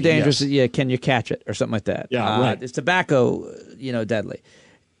had COVID lately, dangerous? yes. Yeah, can you catch it or something like that? Yeah, right. Is tobacco, deadly?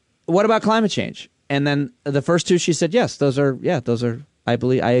 What about climate change? And then the first two, she said, yes, those are. I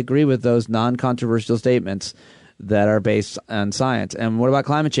agree with those non-controversial statements that are based on science. And what about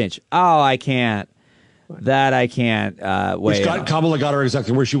climate change? Oh, I can't. That I can't. Kamala got her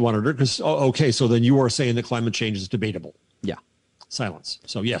exactly where she wanted her. Because okay, so then you are saying that climate change is debatable. Yeah. Silence.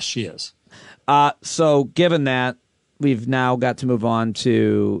 So yes, she is. So given that, we've now got to move on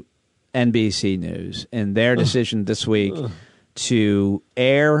to NBC News in their decision this week to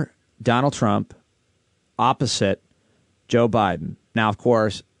air Donald Trump opposite Joe Biden. Now, of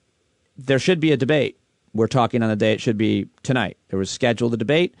course, there should be a debate. We're talking on the day it should be tonight. There was scheduled a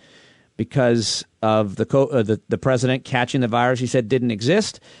debate because of the president catching the virus he said didn't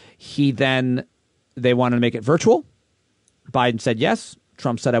exist. They wanted to make it virtual. Biden said yes.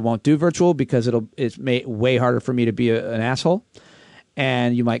 Trump said I won't do virtual because it's way harder for me to be an asshole,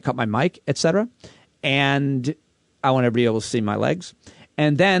 and you might cut my mic, etc. And I want everybody able to see my legs.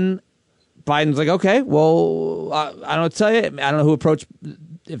 And then Biden's like, okay, well, I don't know what to tell you. I don't know who approached,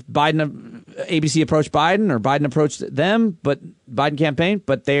 if ABC approached Biden or Biden approached them, but Biden campaign,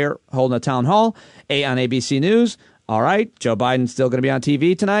 but they're holding a town hall on ABC News. All right, Joe Biden's still going to be on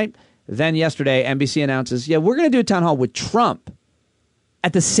TV tonight. Then yesterday, NBC announces, yeah, we're going to do a town hall with Trump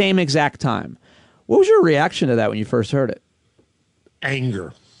at the same exact time. What was your reaction to that when you first heard it?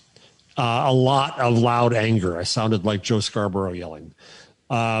 Anger. A lot of loud anger. I sounded like Joe Scarborough yelling.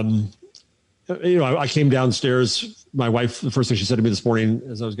 I came downstairs. My wife, the first thing she said to me this morning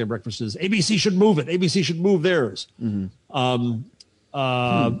as I was getting breakfast is, ABC should move it. ABC should move theirs. Mm-hmm.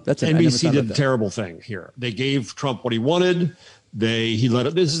 NBC did a terrible thing here. They gave Trump what he wanted. He let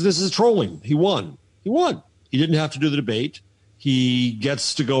it. This is trolling. He won. He didn't have to do the debate. He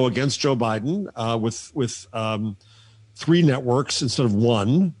gets to go against Joe Biden with 3 networks instead of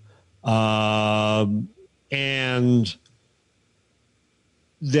 1. And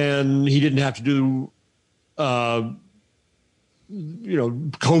then he didn't have to do, COVID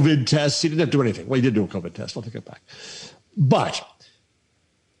tests. He didn't have to do anything. Well, he did do a COVID test. I'll take it back. But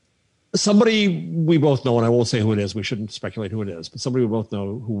somebody we both know, and I won't say who it is, we shouldn't speculate who it is, but somebody we both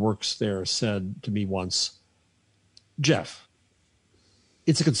know who works there said to me once, Jeff,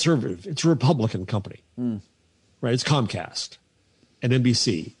 it's a conservative, it's a Republican company, right? It's Comcast and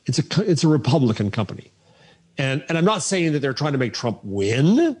NBC. It's a Republican company. And I'm not saying that they're trying to make Trump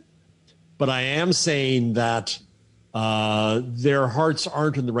win, but I am saying that their hearts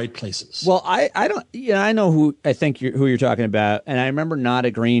aren't in the right places. Well, I don't, I know who you're talking about, and I remember not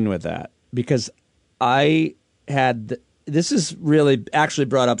agreeing with that because this has really actually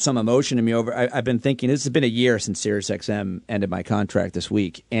brought up some emotion in me I've been thinking, this has been a year since SiriusXM ended my contract this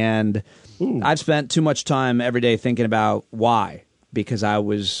week, and I've spent too much time every day thinking about why, because I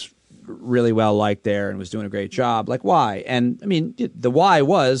was really well liked there and was doing a great job. Like, why? And I mean, the why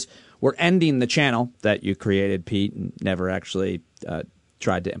was, we're ending the channel that you created, Pete, and never actually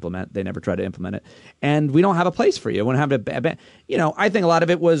tried to implement. They never tried to implement it. And we don't have a place for you. We don't have I think a lot of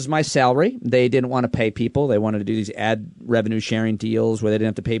it was my salary. They didn't want to pay people. They wanted to do these ad revenue sharing deals where they didn't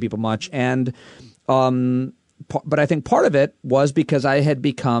have to pay people much. And but I think part of it was because I had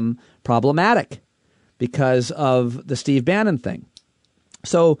become problematic because of the Steve Bannon thing.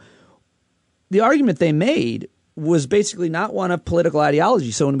 So the argument they made was basically not one of political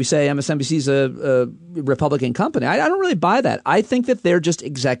ideology. So when we say MSNBC is a Republican company, I don't really buy that. I think that they're just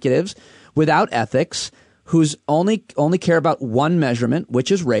executives without ethics who's only care about one measurement,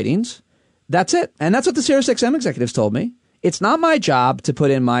 which is ratings. That's it. And that's what the SiriusXM executives told me. It's not my job to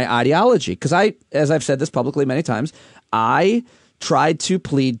put in my ideology because as I've said this publicly many times, I tried to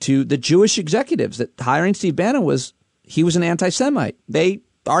plead to the Jewish executives that hiring Steve Bannon he was an anti-Semite. They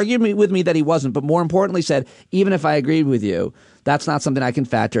argued with me that he wasn't, but more importantly said, even if I agreed with you, that's not something I can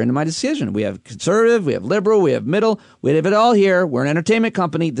factor into my decision. We have conservative, we have liberal, we have middle, we have it all here. We're an entertainment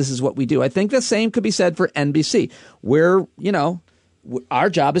company. This is what we do. I think the same could be said for NBC. Our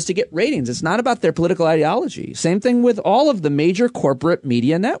job is to get ratings. It's not about their political ideology. Same thing with all of the major corporate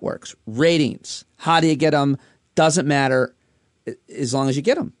media networks. Ratings. How do you get them? Doesn't matter as long as you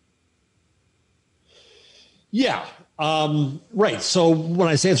get them. Yeah. Right. So when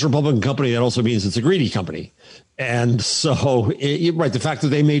I say it's a Republican company, that also means it's a greedy company. And so, the fact that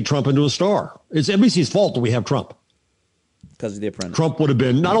they made Trump into a star, it's NBC's fault that we have Trump. Because of The Apprentice. Trump would have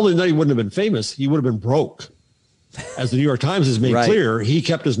been, not only that he wouldn't have been famous, he would have been broke. As the New York Times has made clear, he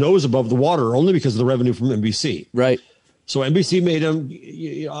kept his nose above the water only because of the revenue from NBC. Right. So NBC made him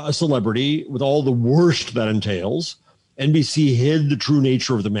a celebrity with all the worst that entails. NBC hid the true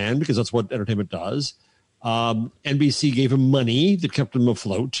nature of the man because that's what entertainment does. NBC gave him money that kept him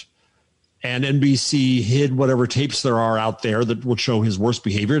afloat, and NBC hid whatever tapes there are out there that would show his worst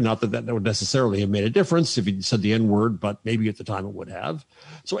behavior. Not that would necessarily have made a difference if he said the N-word, but maybe at the time it would have.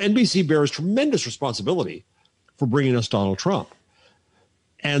 So NBC bears tremendous responsibility for bringing us Donald Trump.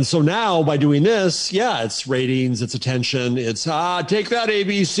 And so now by doing this, it's ratings, it's attention, it's take that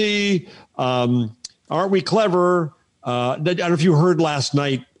ABC. Aren't we clever? I don't know if you heard last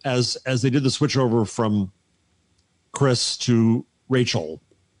night as they did the switch over from Chris to Rachel,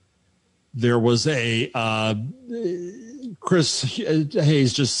 there was Chris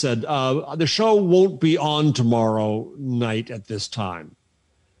Hayes just said, the show won't be on tomorrow night at this time.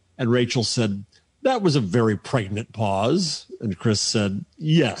 And Rachel said, that was a very pregnant pause. And Chris said,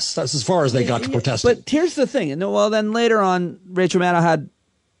 yes, that's as far as they got to protesting. But here's the thing. Well, then later on, Rachel Maddow had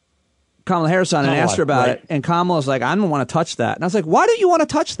Kamala Harris on and asked her about it. And Kamala was like, I don't want to touch that. And I was like, why do you want to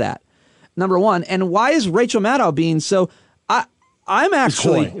touch that? Number one. And why is Rachel Maddow being so... I'm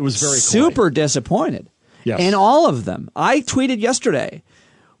actually it was very super disappointed in all of them. I tweeted yesterday,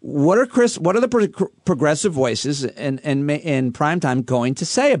 what are the progressive voices in primetime going to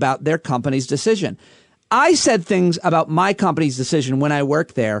say about their company's decision? I said things about my company's decision when I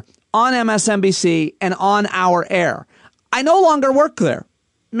worked there on MSNBC and on our air. I no longer work there.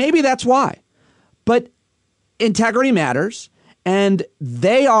 Maybe that's why. But integrity matters, and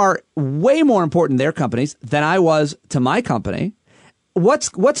they are way more important, their companies, than I was to my company. What's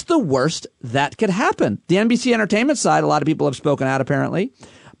the worst that could happen? The NBC entertainment side, a lot of people have spoken out apparently,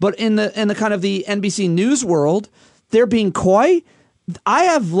 but in the kind of the NBC news world, they're being coy. I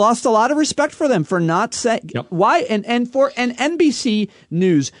have lost a lot of respect for them for not saying why. And NBC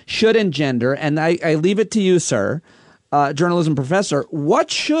News should engender, and I leave it to you, sir, journalism professor.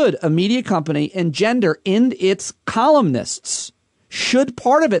 What should a media company engender in its columnists? Should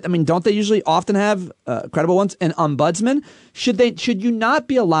part of it, I mean, don't they usually often have credible ones, an ombudsman? Should you not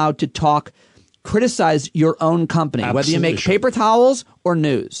be allowed to criticize your own company, Absolutely whether you make should. paper towels or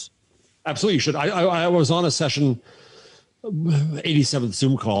news? Absolutely, you should. I was on a session, 87th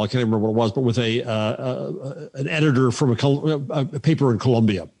Zoom call. I can't remember what it was, but with an editor from a paper in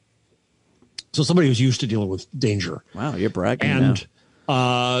Colombia. So somebody who's used to dealing with danger. Wow, you're bragging. And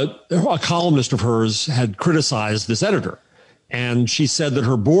a columnist of hers had criticized this editor. And she said that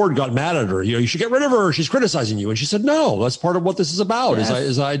her board got mad at her. You should get rid of her. She's criticizing you. And she said, no, that's part of what this is about,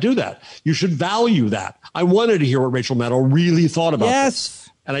 is I do that. You should value that. I wanted to hear what Rachel Maddow really thought about this.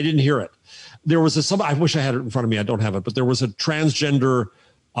 And I didn't hear it. There was I wish I had it in front of me. I don't have it. But there was a transgender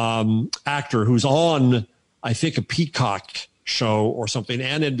actor who's on, I think, a Peacock show or something,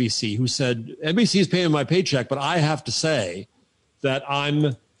 and NBC, who said, NBC is paying my paycheck, but I have to say that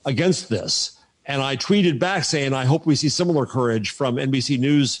I'm against this. And I tweeted back saying, I hope we see similar courage from NBC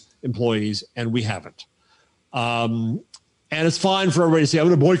News employees, and we haven't. And it's fine for everybody to say, I'm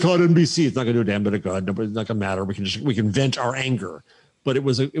going to boycott NBC. It's not going to do a damn bit of good. It's not going to matter. We can vent our anger. But it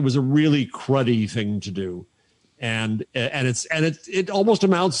was a really cruddy thing to do. And it almost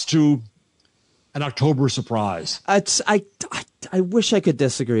amounts to an October surprise. I wish I could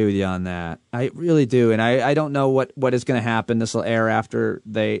disagree with you on that. I really do. And I don't know what is going to happen. This will air after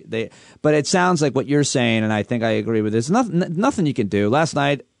they but it sounds like what you're saying, and I think I agree with this. Nothing you can do. Last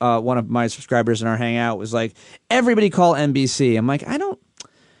night, one of my subscribers in our hangout was like, everybody call NBC. I'm like, I don't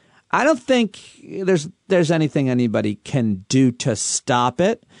think there's anything anybody can do to stop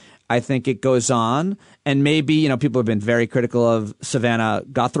it. I think it goes on. And maybe, people have been very critical of Savannah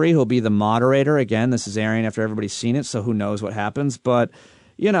Guthrie, who'll be the moderator. Again, this is airing after everybody's seen it, so who knows what happens. But,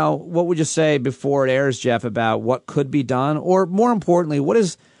 what would you say before it airs, Jeff, about what could be done? Or more importantly, what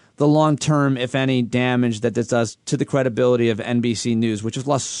is the long-term, if any, damage that this does to the credibility of NBC News, which has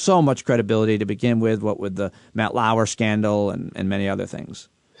lost so much credibility to begin with, what with the Matt Lauer scandal and many other things?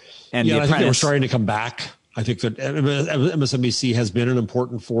 And I think they were starting to come back. I think that MSNBC has been an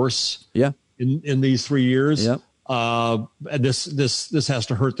important force. Yeah. In these 3 years. Yep. And this has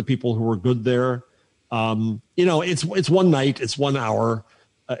to hurt the people who were good there. It's one night, it's 1 hour.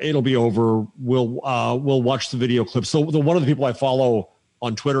 It'll be over. We'll watch the video clips. So one of the people I follow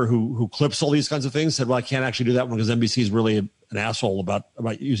on Twitter who clips all these kinds of things said, well, I can't actually do that one because NBC is really an asshole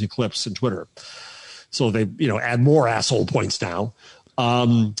about using clips in Twitter. So they, add more asshole points now.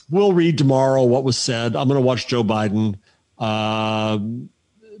 We'll read tomorrow what was said. I'm going to watch Joe Biden.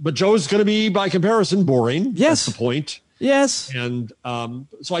 But Joe's going to be, by comparison, boring. Yes. That's the point. Yes. And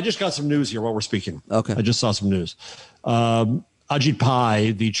so I just got some news here while we're speaking. Okay. I just saw some news. Ajit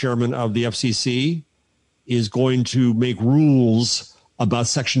Pai, the chairman of the FCC, is going to make rules about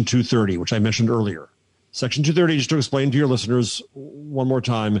Section 230, which I mentioned earlier. Section 230, just to explain to your listeners one more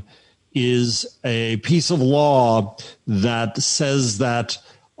time, is a piece of law that says that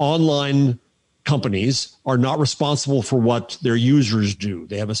online companies are not responsible for what their users do.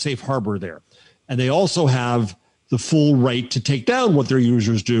 They have a safe harbor there. And they also have the full right to take down what their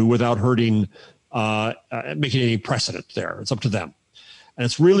users do without hurting, making any precedent there. It's up to them. And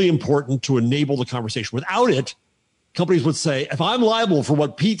it's really important to enable the conversation. Without it, companies would say, if I'm liable for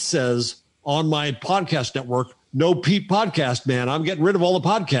what Pete says on my podcast network, no Pete podcast, man. I'm getting rid of all the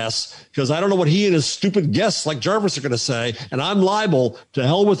podcasts because I don't know what he and his stupid guests like Jarvis are going to say. And I'm liable to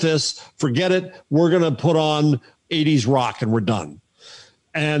hell with this. Forget it. We're going to put on 80s rock and we're done.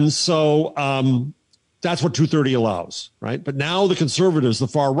 And so that's what 230 allows, right? But now the conservatives, the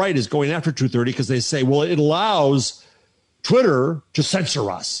far right, is going after 230 because they say, well, it allows Twitter to censor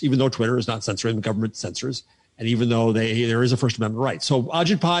us, even though Twitter is not censoring, the government censors, and even though there is a First Amendment right. So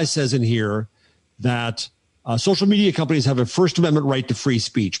Ajit Pai says in here that social media companies have a First Amendment right to free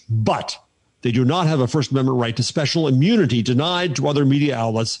speech, but they do not have a First Amendment right to special immunity denied to other media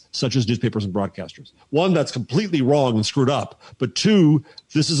outlets such as newspapers and broadcasters. One, that's completely wrong and screwed up. But two,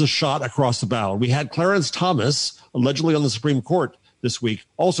 this is a shot across the bow. We had Clarence Thomas, allegedly on the Supreme Court this week,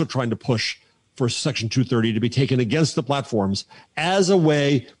 also trying to push for Section 230 to be taken against the platforms as a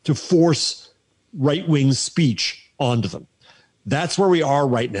way to force right-wing speech onto them. That's where we are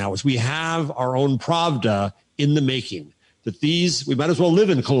right now, is we have our own Pravda in the making, that we might as well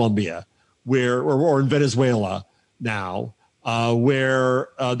live in Colombia or in Venezuela now, where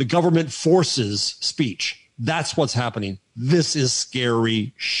the government forces speech. That's what's happening. This is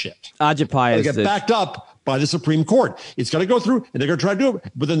scary shit. Ajit Pai is get backed up by the Supreme Court. It's going to go through, and they're going to try to do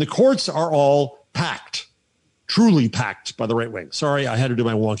it. But then the courts are all packed, truly packed by the right wing. Sorry, I had to do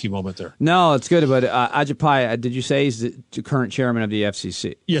my wonky moment there. No, it's good. But Ajit Pai, did you say he's the current chairman of the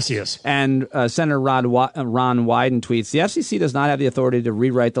FCC? Yes, he is. And Senator Ron Wyden tweets, the FCC does not have the authority to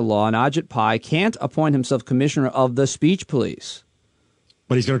rewrite the law, and Ajit Pai can't appoint himself commissioner of the speech police.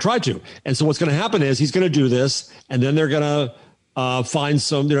 But he's going to try to. And so what's going to happen is he's going to do this, and then they're going to find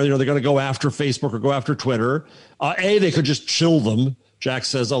some, they're going to go after Facebook or go after Twitter. They could just chill them. Jack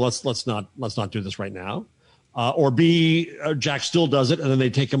says, let's not do this right now. Or B, Jack still does it, and then they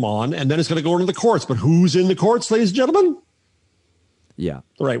take him on, and then it's going to go into the courts. But who's in the courts, ladies and gentlemen? Yeah.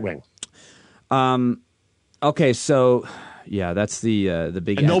 The right wing. Okay, so, yeah, that's the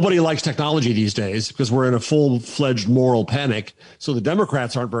big... And nobody likes technology these days because we're in a full-fledged moral panic. So the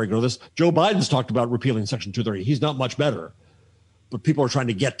Democrats aren't very good at this. Joe Biden's talked about repealing Section 230. He's not much better. But people are trying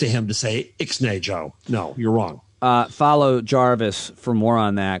to get to him to say, ixnay, Joe. No, you're wrong. Follow Jarvis for more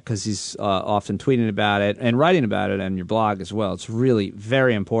on that because he's often tweeting about it and writing about it on your blog as well. It's really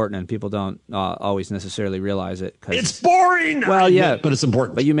very important, and people don't always necessarily realize it. It's boring! Well, yeah. But it's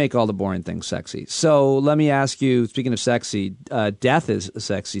important. But you make all the boring things sexy. So let me ask you, speaking of sexy, death is a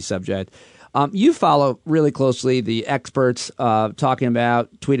sexy subject. You follow really closely the experts tweeting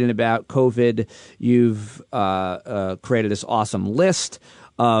about COVID. You've created this awesome list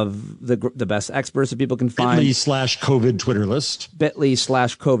of the best experts that people can find. bit.ly/COVID Twitter list.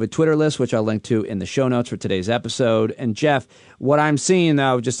 bit.ly/COVID Twitter list, which I'll link to in the show notes for today's episode. And Jeff, what I'm seeing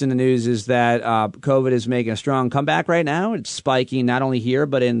though, just in the news, is that COVID is making a strong comeback right now. It's spiking not only here,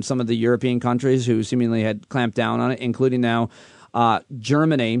 but in some of the European countries who seemingly had clamped down on it, including now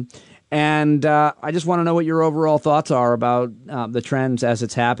Germany. And I just want to know what your overall thoughts are about the trends as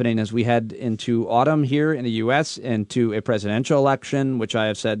it's happening as we head into autumn here in the U.S., into a presidential election, which I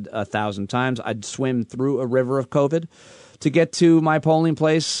have said 1,000 times. I'd swim through a river of COVID to get to my polling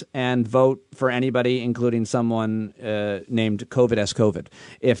place and vote for anybody, including someone named COVID as COVID,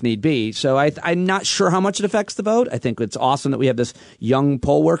 if need be. So I'm not sure how much it affects the vote. I think it's awesome that we have this young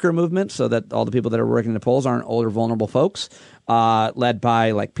poll worker movement so that all the people that are working in the polls aren't older, vulnerable folks. Led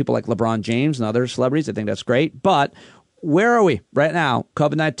by people like LeBron James and other celebrities. I think that's great. But where are we right now,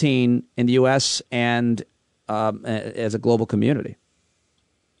 COVID-19 in the U.S. and as a global community?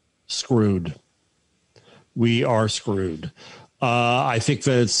 Screwed. We are screwed. I think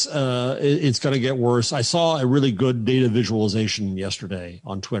that it's going to get worse. I saw a really good data visualization yesterday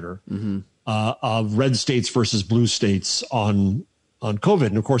on Twitter of red states versus blue states on COVID.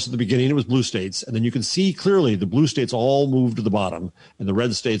 And of course, at the beginning, it was blue states. And then you can see clearly the blue states all move to the bottom and the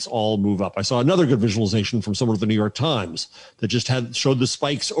red states all move up. I saw another good visualization from someone at the New York Times that just showed the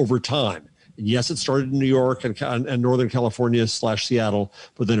spikes over time. And yes, it started in New York and Northern California / Seattle,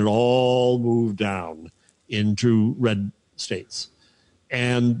 but then it all moved down into red states.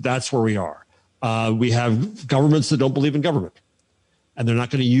 And that's where we are. We have governments that don't believe in government. And they're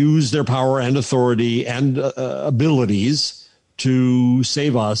not going to use their power and authority and abilities to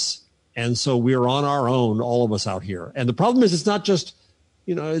save us. And so we're on our own, all of us out here. And the problem is, it's not just,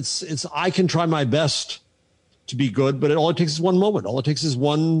 it's I can try my best to be good, but all it takes is one moment. All it takes is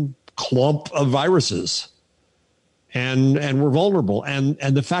one clump of viruses. And we're vulnerable. And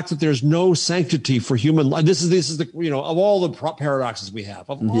the fact that there's no sanctity for human life. This is the, of all the paradoxes we have,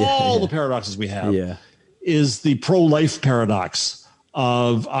 the paradoxes we have, is the pro-life paradox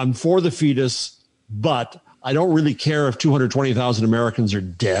of I'm for the fetus, but I don't really care if 220,000 Americans are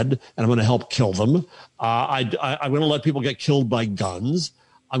dead, and I'm going to help kill them. I'm going to let people get killed by guns.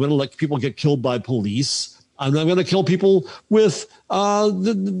 I'm going to let people get killed by police. I'm going to kill people with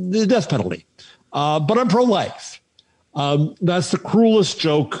the death penalty. But I'm pro-life. That's the cruelest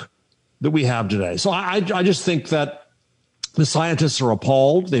joke that we have today. So I just think that the scientists are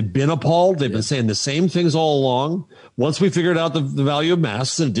appalled. They've been appalled. They've been saying the same things all along. Once we figured out the value of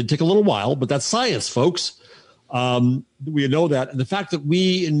masks, and it did take a little while, but that's science, folks. We know that. And the fact that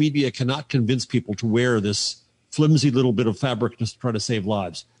we in media cannot convince people to wear this flimsy little bit of fabric just to try to save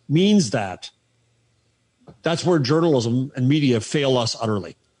lives means that that's where journalism and media fail us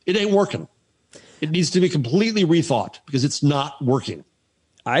utterly. It ain't working. It needs to be completely rethought because it's not working.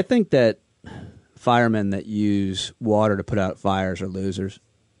 I think that firemen that use water to put out fires are losers.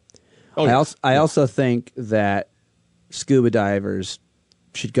 Oh, yeah. I also think that scuba divers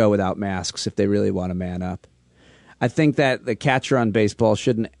should go without masks if they really want to man up. I think that the catcher on baseball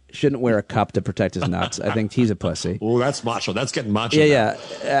shouldn't wear a cup to protect his nuts. I think he's a pussy. Oh, that's macho. That's getting macho. Yeah,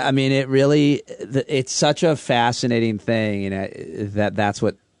 yeah. I mean, it's such a fascinating thing, and that's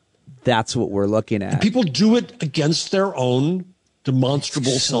what we're looking at. And people do it against their own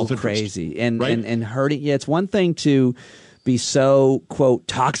demonstrable so self-interest. Crazy and, right? and hurting. Yeah, it's one thing to be so, quote,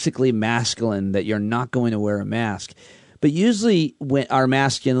 toxically masculine that you're not going to wear a mask. But usually when our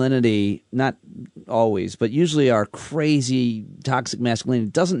masculinity, not always, but usually our crazy toxic masculinity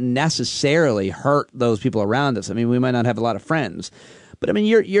doesn't necessarily hurt those people around us. I mean, we might not have a lot of friends, but I mean,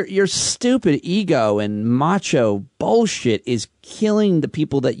 your stupid ego and macho bullshit is killing the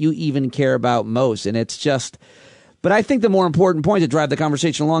people that you even care about most. And it's just, but I think the more important point to drive the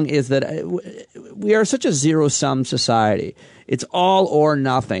conversation along is that we are such a zero-sum society. It's all or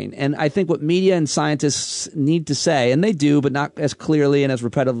nothing. And I think what media and scientists need to say, and they do, but not as clearly and as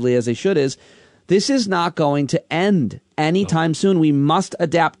repetitively as they should, is this is not going to end anytime soon. We must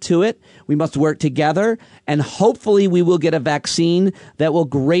adapt to it. We must work together. And hopefully we will get a vaccine that will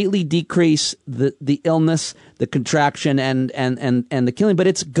greatly decrease the illness, the contraction, and the killing. But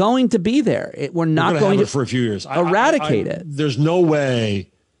it's going to be there. We're not going to have it for a few years. Eradicate it. There's no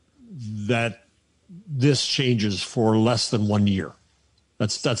way that this changes for less than 1 year.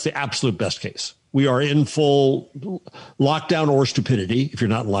 That's the absolute best case. We are in full lockdown or stupidity, if you're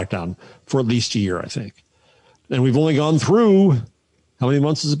not in lockdown, for at least a year, I think. And we've only gone through, how many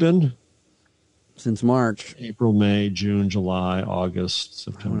months has it been? Since March. April, May, June, July, August,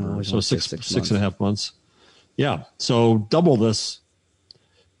 September. So six and a half months. Yeah. So double this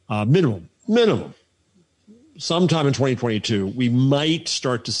minimum. Sometime in 2022, we might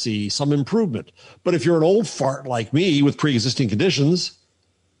start to see some improvement. But if you're an old fart like me with pre-existing conditions,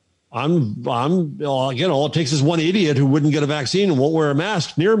 again, all it takes is one idiot who wouldn't get a vaccine and won't wear a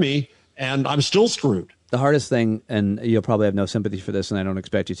mask near me, and I'm still screwed. The hardest thing, and you'll probably have no sympathy for this, and I don't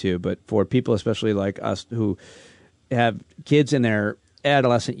expect you to, but for people especially like us who have kids in their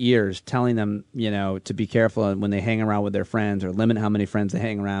adolescent years telling them, to be careful when they hang around with their friends or limit how many friends they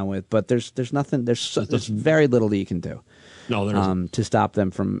hang around with. But there's nothing, there's very little that you can do. No, there isn't. To stop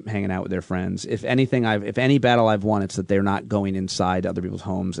them from hanging out with their friends. If anything, if any battle I've won, it's that they're not going inside other people's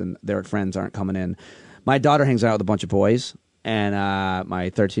homes and their friends aren't coming in. My daughter hangs out with a bunch of boys and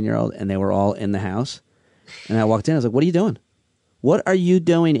my 13-year-old, and they were all in the house. And I walked in, I was like, what are you doing? What are you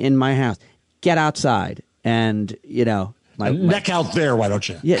doing in my house? Get outside. And, neck out there, why don't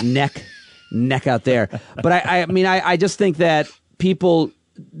you? Yeah, neck out there. But I just think that people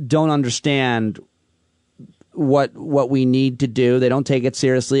don't understand what we need to do. They don't take it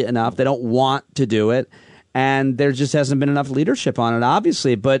seriously enough. They don't want to do it. And there just hasn't been enough leadership on it,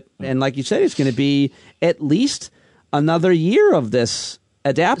 obviously. And like you said, it's going to be at least another year of this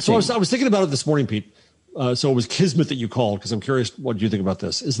adapting. So I was thinking about it this morning, Pete. So it was kismet that you called, because I'm curious what you think about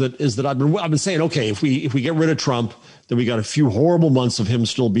this. Is that I've been saying, okay, if we get rid of Trump, then we got a few horrible months of him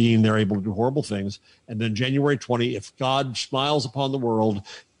still being there, able to do horrible things, and then January 20, if God smiles upon the world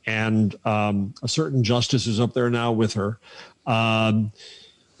and a certain justice is up there now with her, and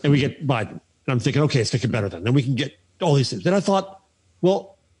we get Biden, and I'm thinking, okay, it's going to get better then. Then we can get all these things. Then I thought,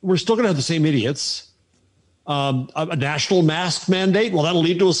 well, we're still going to have the same idiots. A national mask mandate, well, that'll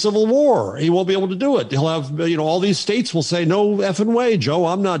lead to a civil war. He won't be able to do it. He'll have, all these states will say, no effing way, Joe,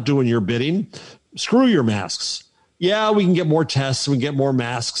 I'm not doing your bidding. Screw your masks. Yeah, we can get more tests. We can get more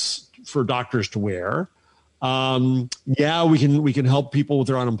masks for doctors to wear. Yeah, we can help people with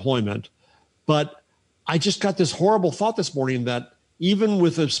their unemployment. But I just got this horrible thought this morning that even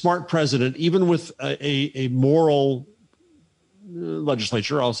with a smart president, even with a moral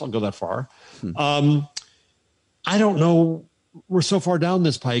legislature, I'll go that far, I don't know. We're so far down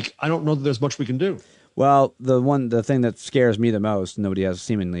this pike. I don't know that there's much we can do. Well, the thing that scares me the most, nobody has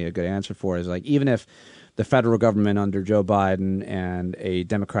seemingly a good answer for, is like, even if the federal government under Joe Biden and a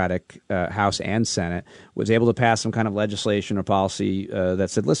Democratic House and Senate was able to pass some kind of legislation or policy that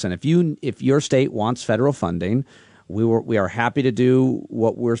said, listen, if your state wants federal funding, we are happy to do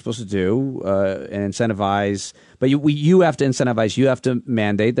what we're supposed to do and incentivize. But you have to incentivize. You have to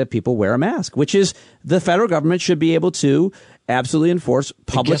mandate that people wear a mask, which is the federal government should be able to absolutely enforce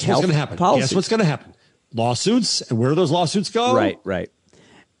public health policy. Guess what's going to happen? Lawsuits. And where do those lawsuits go? Right.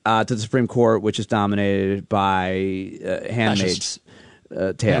 To the Supreme Court, which is dominated by Handmaid's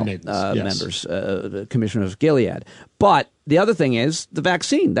Tale members, Commissioners of Gilead. But the other thing is the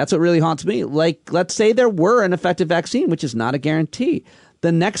vaccine. That's what really haunts me. Like, let's say there were an effective vaccine, which is not a guarantee.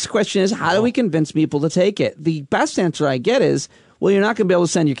 The next question is, how do we convince people to take it? The best answer I get is, well, you're not going to be able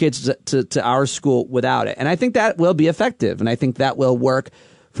to send your kids to our school without it. And I think that will be effective. And I think that will work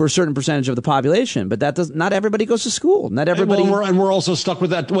for a certain percentage of the population, but not everybody goes to school. Not everybody. And we're also stuck with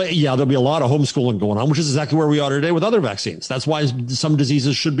that. Well, yeah, there'll be a lot of homeschooling going on, which is exactly where we are today with other vaccines. That's why some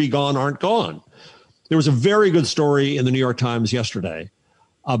diseases should be gone aren't gone. There was a very good story in the New York Times yesterday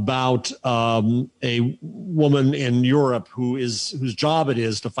about a woman in Europe whose job it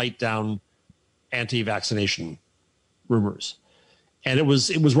is to fight down anti-vaccination rumors. And it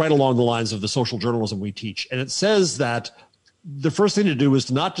was right along the lines of the social journalism we teach. And it says that the first thing to do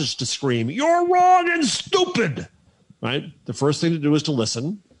is not just to scream, "You're wrong and stupid," right? The first thing to do is to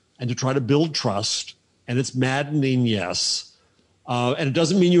listen and to try to build trust. And it's maddening, yes. And it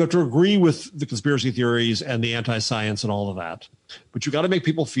doesn't mean you have to agree with the conspiracy theories and the anti-science and all of that. But you got to make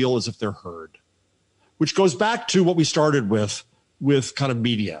people feel as if they're heard, which goes back to what we started with kind of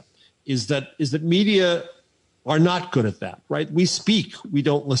media, is that media are not good at that, right? We speak, we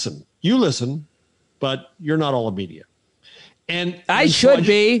don't listen. You listen, but you're not all of media. And I should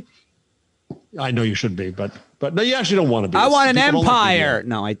be. I know you should be, but no, you actually don't want to be. I want an empire.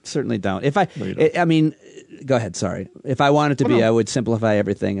 No, I certainly don't. I mean, go ahead. Sorry. If I wanted to be, I would simplify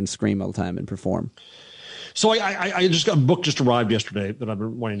everything and scream all the time and perform. So I just got a book just arrived yesterday that I've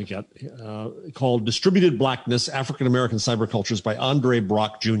been wanting to get called Distributed Blackness, African-American Cybercultures by Andre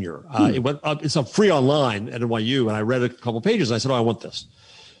Brock Jr. It's a free online at NYU, and I read a couple pages. And I said, I want this.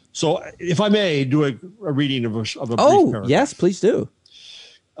 So if I may do a reading of a brief paragraph. Yes, please do.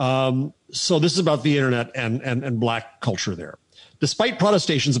 So this is about the internet and black culture there. Despite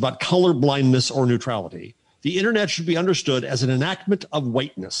protestations about color blindness or neutrality, the internet should be understood as an enactment of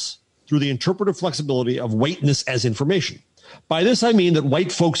whiteness through the interpretive flexibility of whiteness as information. By this, I mean that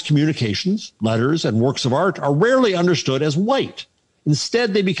white folks' communications, letters, and works of art are rarely understood as white.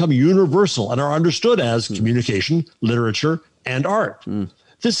 Instead, they become universal and are understood as communication, literature, and art.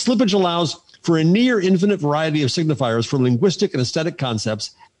 This slippage allows for a near infinite variety of signifiers for linguistic and aesthetic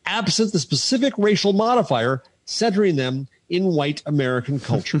concepts, absent the specific racial modifier centering them in white American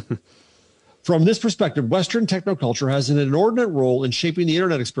culture. From this perspective, Western technoculture has an inordinate role in shaping the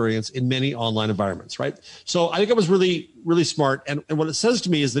internet experience in many online environments, right? So I think it was really, really smart. And what it says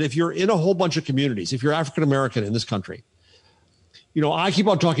to me is that if you're in a whole bunch of communities, if you're African American in this country, you know, I keep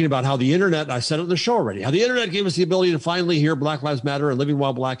on talking about how the internet, I said it in the show already, how the internet gave us the ability to finally hear Black Lives Matter and Living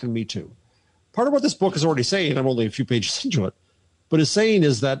While Black and Me Too. Part of what this book is already saying, I'm only a few pages into it, but is saying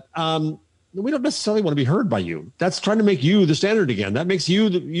is that we don't necessarily want to be heard by you. That's trying to make you the standard again. That makes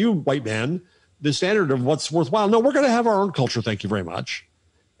you white man, the standard of what's worthwhile. No, we're going to have our own culture. Thank you very much.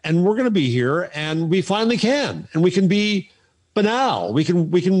 And we're going to be here, and we finally can. And we can be banal. We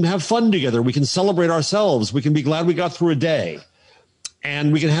can have fun together. We can celebrate ourselves. We can be glad we got through a day.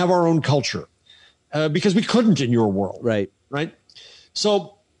 And we can have our own culture because we couldn't in your world. Right.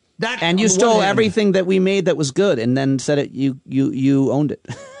 So that. And you stole everything that we made that was good and then said it, you owned it.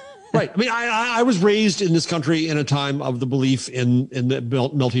 Right. I mean, I was raised in this country in a time of the belief in the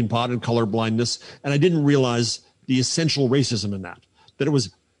melting pot and color blindness. And I didn't realize the essential racism in that it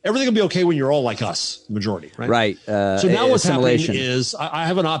was everything will be okay when you're all like us, the majority. Right. So now what's happening is I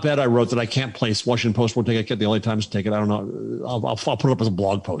have an op-ed I wrote that I can't place. Washington Post won't take it. Get the LA Times to take it. I don't know. I'll put it up as a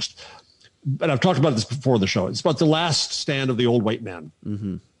blog post. But I've talked about this before the show. It's about the last stand of the old white man.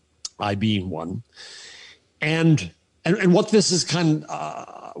 Mm-hmm. I being one. And what this is kind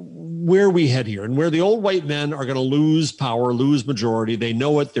of where we head here and where the old white men are going to lose power, lose majority. They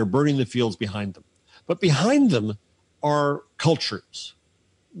know it. They're burning the fields behind them. But behind them are cultures.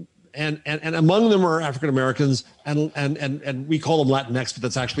 And among them are African Americans and we call them Latinx, but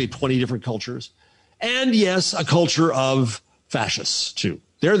that's actually 20 different cultures. And yes, a culture of fascists too.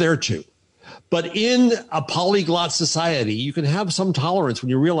 They're there too. But in a polyglot society, you can have some tolerance when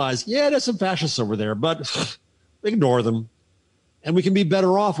you realize, yeah, there's some fascists over there, but ignore them. And we can be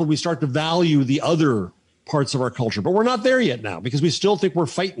better off when we start to value the other parts of our culture. But we're not there yet now because we still think we're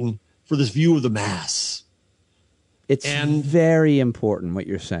fighting for this view of the mass. It's very important what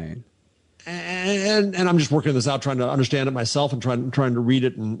you're saying. And I'm just working this out, trying to understand it myself and trying to read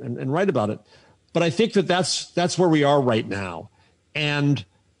it and write about it. But I think that's where we are right now. And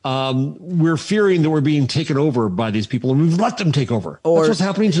we're fearing that we're being taken over by these people, and we've let them take over. That's what's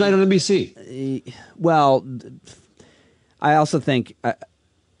happening tonight on NBC. Well, I also think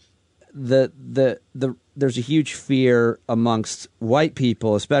there's a huge fear amongst white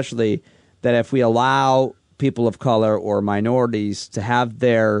people, especially, that if we allow people of color or minorities to have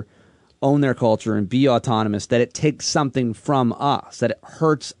own their culture and be autonomous, that it takes something from us, that it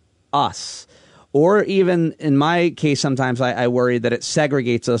hurts us. Or even in my case, sometimes I worry that it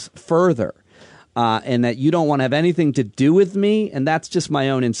segregates us further, and that you don't want to have anything to do with me. And that's just my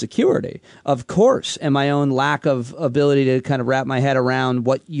own insecurity, of course, and my own lack of ability to kind of wrap my head around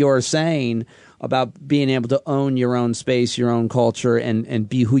what you're saying about being able to own your own space, your own culture, and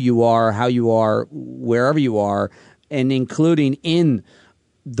be who you are, how you are, wherever you are, and including in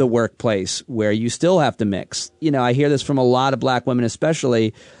the workplace where you still have to mix. You know, I hear this from a lot of black women,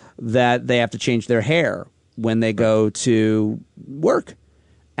 especially, that they have to change their hair when they go to work.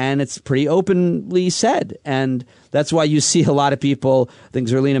 And it's pretty openly said. And that's why you see a lot of people, I think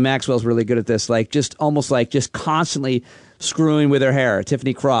Zerlina Maxwell's really good at this, like just constantly screwing with her hair.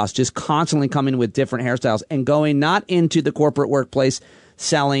 Tiffany Cross, just constantly coming with different hairstyles and going not into the corporate workplace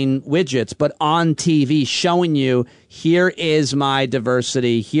selling widgets, but on TV showing you, here is my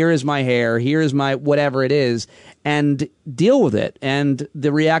diversity, here is my hair, here is my whatever it is, and deal with it. And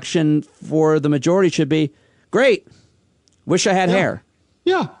the reaction for the majority should be, great, wish I had hair.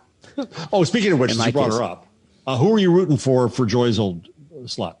 Yeah. Oh, speaking of which, you brought her up. Who are you rooting for Joy's old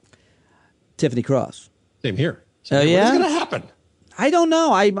slut? Tiffany Cross. Same here. Yeah? What's going to happen? I don't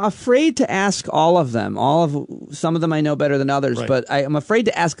know. I'm afraid to ask all of them. Some of them I know better than others, right. But I'm afraid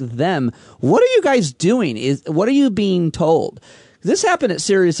to ask them, what are you guys doing? What are you being told? This happened at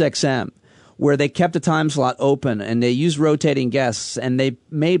SiriusXM, where they kept a time slot open and they used rotating guests and they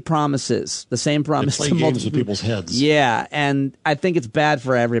made promises, the same promise to games with people's heads. Yeah, and I think it's bad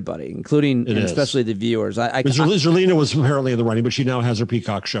for everybody, including and especially the viewers. Zerlina was apparently in the running, but she now has her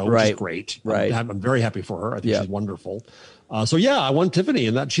Peacock show, which is great. Right. I'm very happy for her. I think she's wonderful. So I want Tiffany,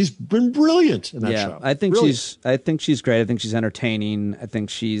 and that she's been brilliant in that show. I think I think she's great. I think she's entertaining. I think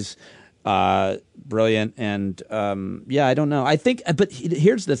she's brilliant. And I don't know. But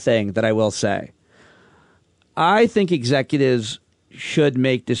here's the thing that I will say. I think executives should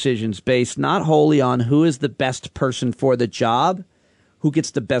make decisions based not wholly on who is the best person for the job, who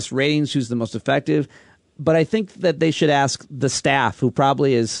gets the best ratings, who's the most effective, but I think that they should ask the staff, who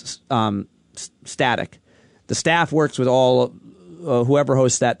probably is static. The staff works with all whoever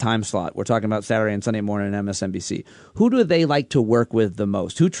hosts that time slot. We're talking about Saturday and Sunday morning on MSNBC. Who do they like to work with the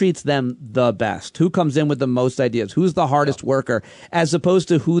most? Who treats them the best? Who comes in with the most ideas? Who's the hardest worker? As opposed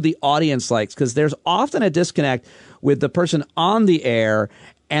to who the audience likes. Because there's often a disconnect with the person on the air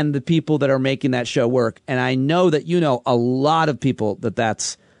and the people that are making that show work. And I know that you know a lot of people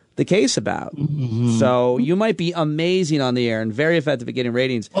that's the case about. Mm-hmm. So you might be amazing on the air and very effective at getting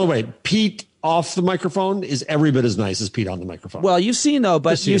ratings. By the way, Pete off the microphone is every bit as nice as Pete on the microphone. Well, you've seen, though,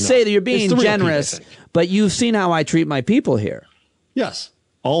 but you say that you're being generous, but you've seen how I treat my people here. Yes.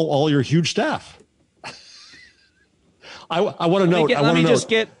 All your huge staff. I want to note. Let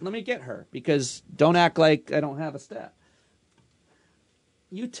me get her, because don't act like I don't have a staff.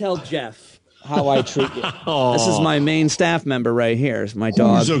 You tell Jeff how I treat you. This is my main staff member right here. It's my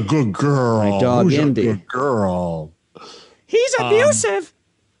dog. Who's a good girl? My dog, Indy. A good girl. He's abusive.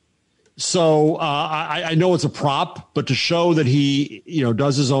 So I know it's a prop, but to show that he,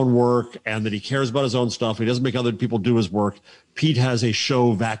 does his own work and that he cares about his own stuff, he doesn't make other people do his work. Pete has a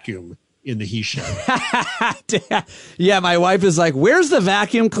show vacuum in the he shed. Yeah, my wife is like, "Where's the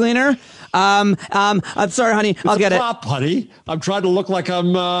vacuum cleaner?" I'm sorry, honey. I'll get it. It's a prop, honey. I'm trying to look like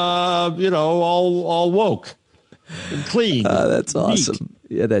I'm, all woke and clean. That's awesome.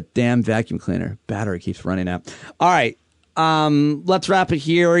 Yeah, that damn vacuum cleaner battery keeps running out. All right. Let's wrap it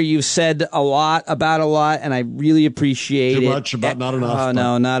here. You've said a lot about a lot, and I really appreciate it. Too much about not enough. Oh,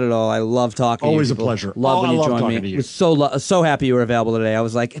 no, not at all. I love talking to you. Always a pleasure. Love when you join me. I was so happy you were available today. I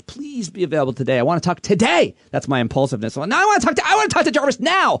was like, please be available today. I want to talk today. That's my impulsiveness. No, I want to talk to Jarvis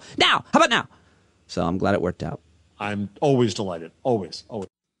now. Now. How about now? So I'm glad it worked out. I'm always delighted. Always.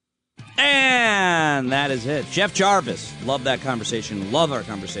 And that is it. Jeff Jarvis. Love that conversation. Love our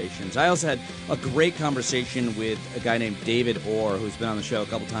conversations. I also had a great conversation with a guy named David Orr, who's been on the show a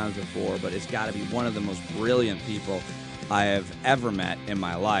couple times before, but it's got to be one of the most brilliant people I have ever met in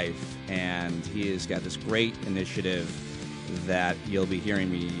my life, and he has got this great initiative that you'll be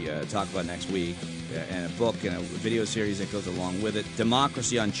hearing me talk about next week, and a book and a video series that goes along with it.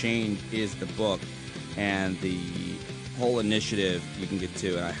 Democracy Unchained is the book, and the whole initiative you can get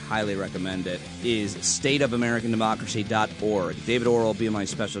to, and I highly recommend it, is stateofamericandemocracy.org. David Orr will be my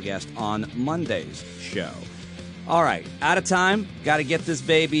special guest on Monday's show. All right, out of time. Got to get this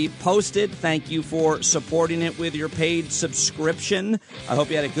baby posted. Thank you for supporting it with your paid subscription. I hope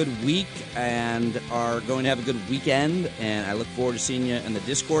you had a good week and are going to have a good weekend, and I look forward to seeing you in the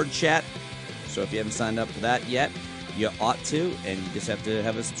Discord chat. So if you haven't signed up for that yet, you ought to, and you just have to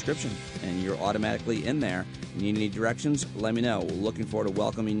have a subscription, and you're automatically in there. Need any directions? Let me know. We're looking forward to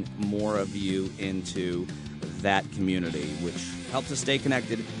welcoming more of you into that community, which helps us stay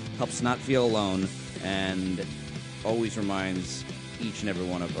connected, helps us not feel alone, and always reminds each and every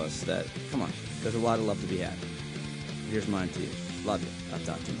one of us that, come on, there's a lot of love to be had. Here's mine to you. Love you. I'll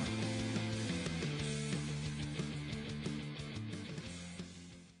talk to you tomorrow.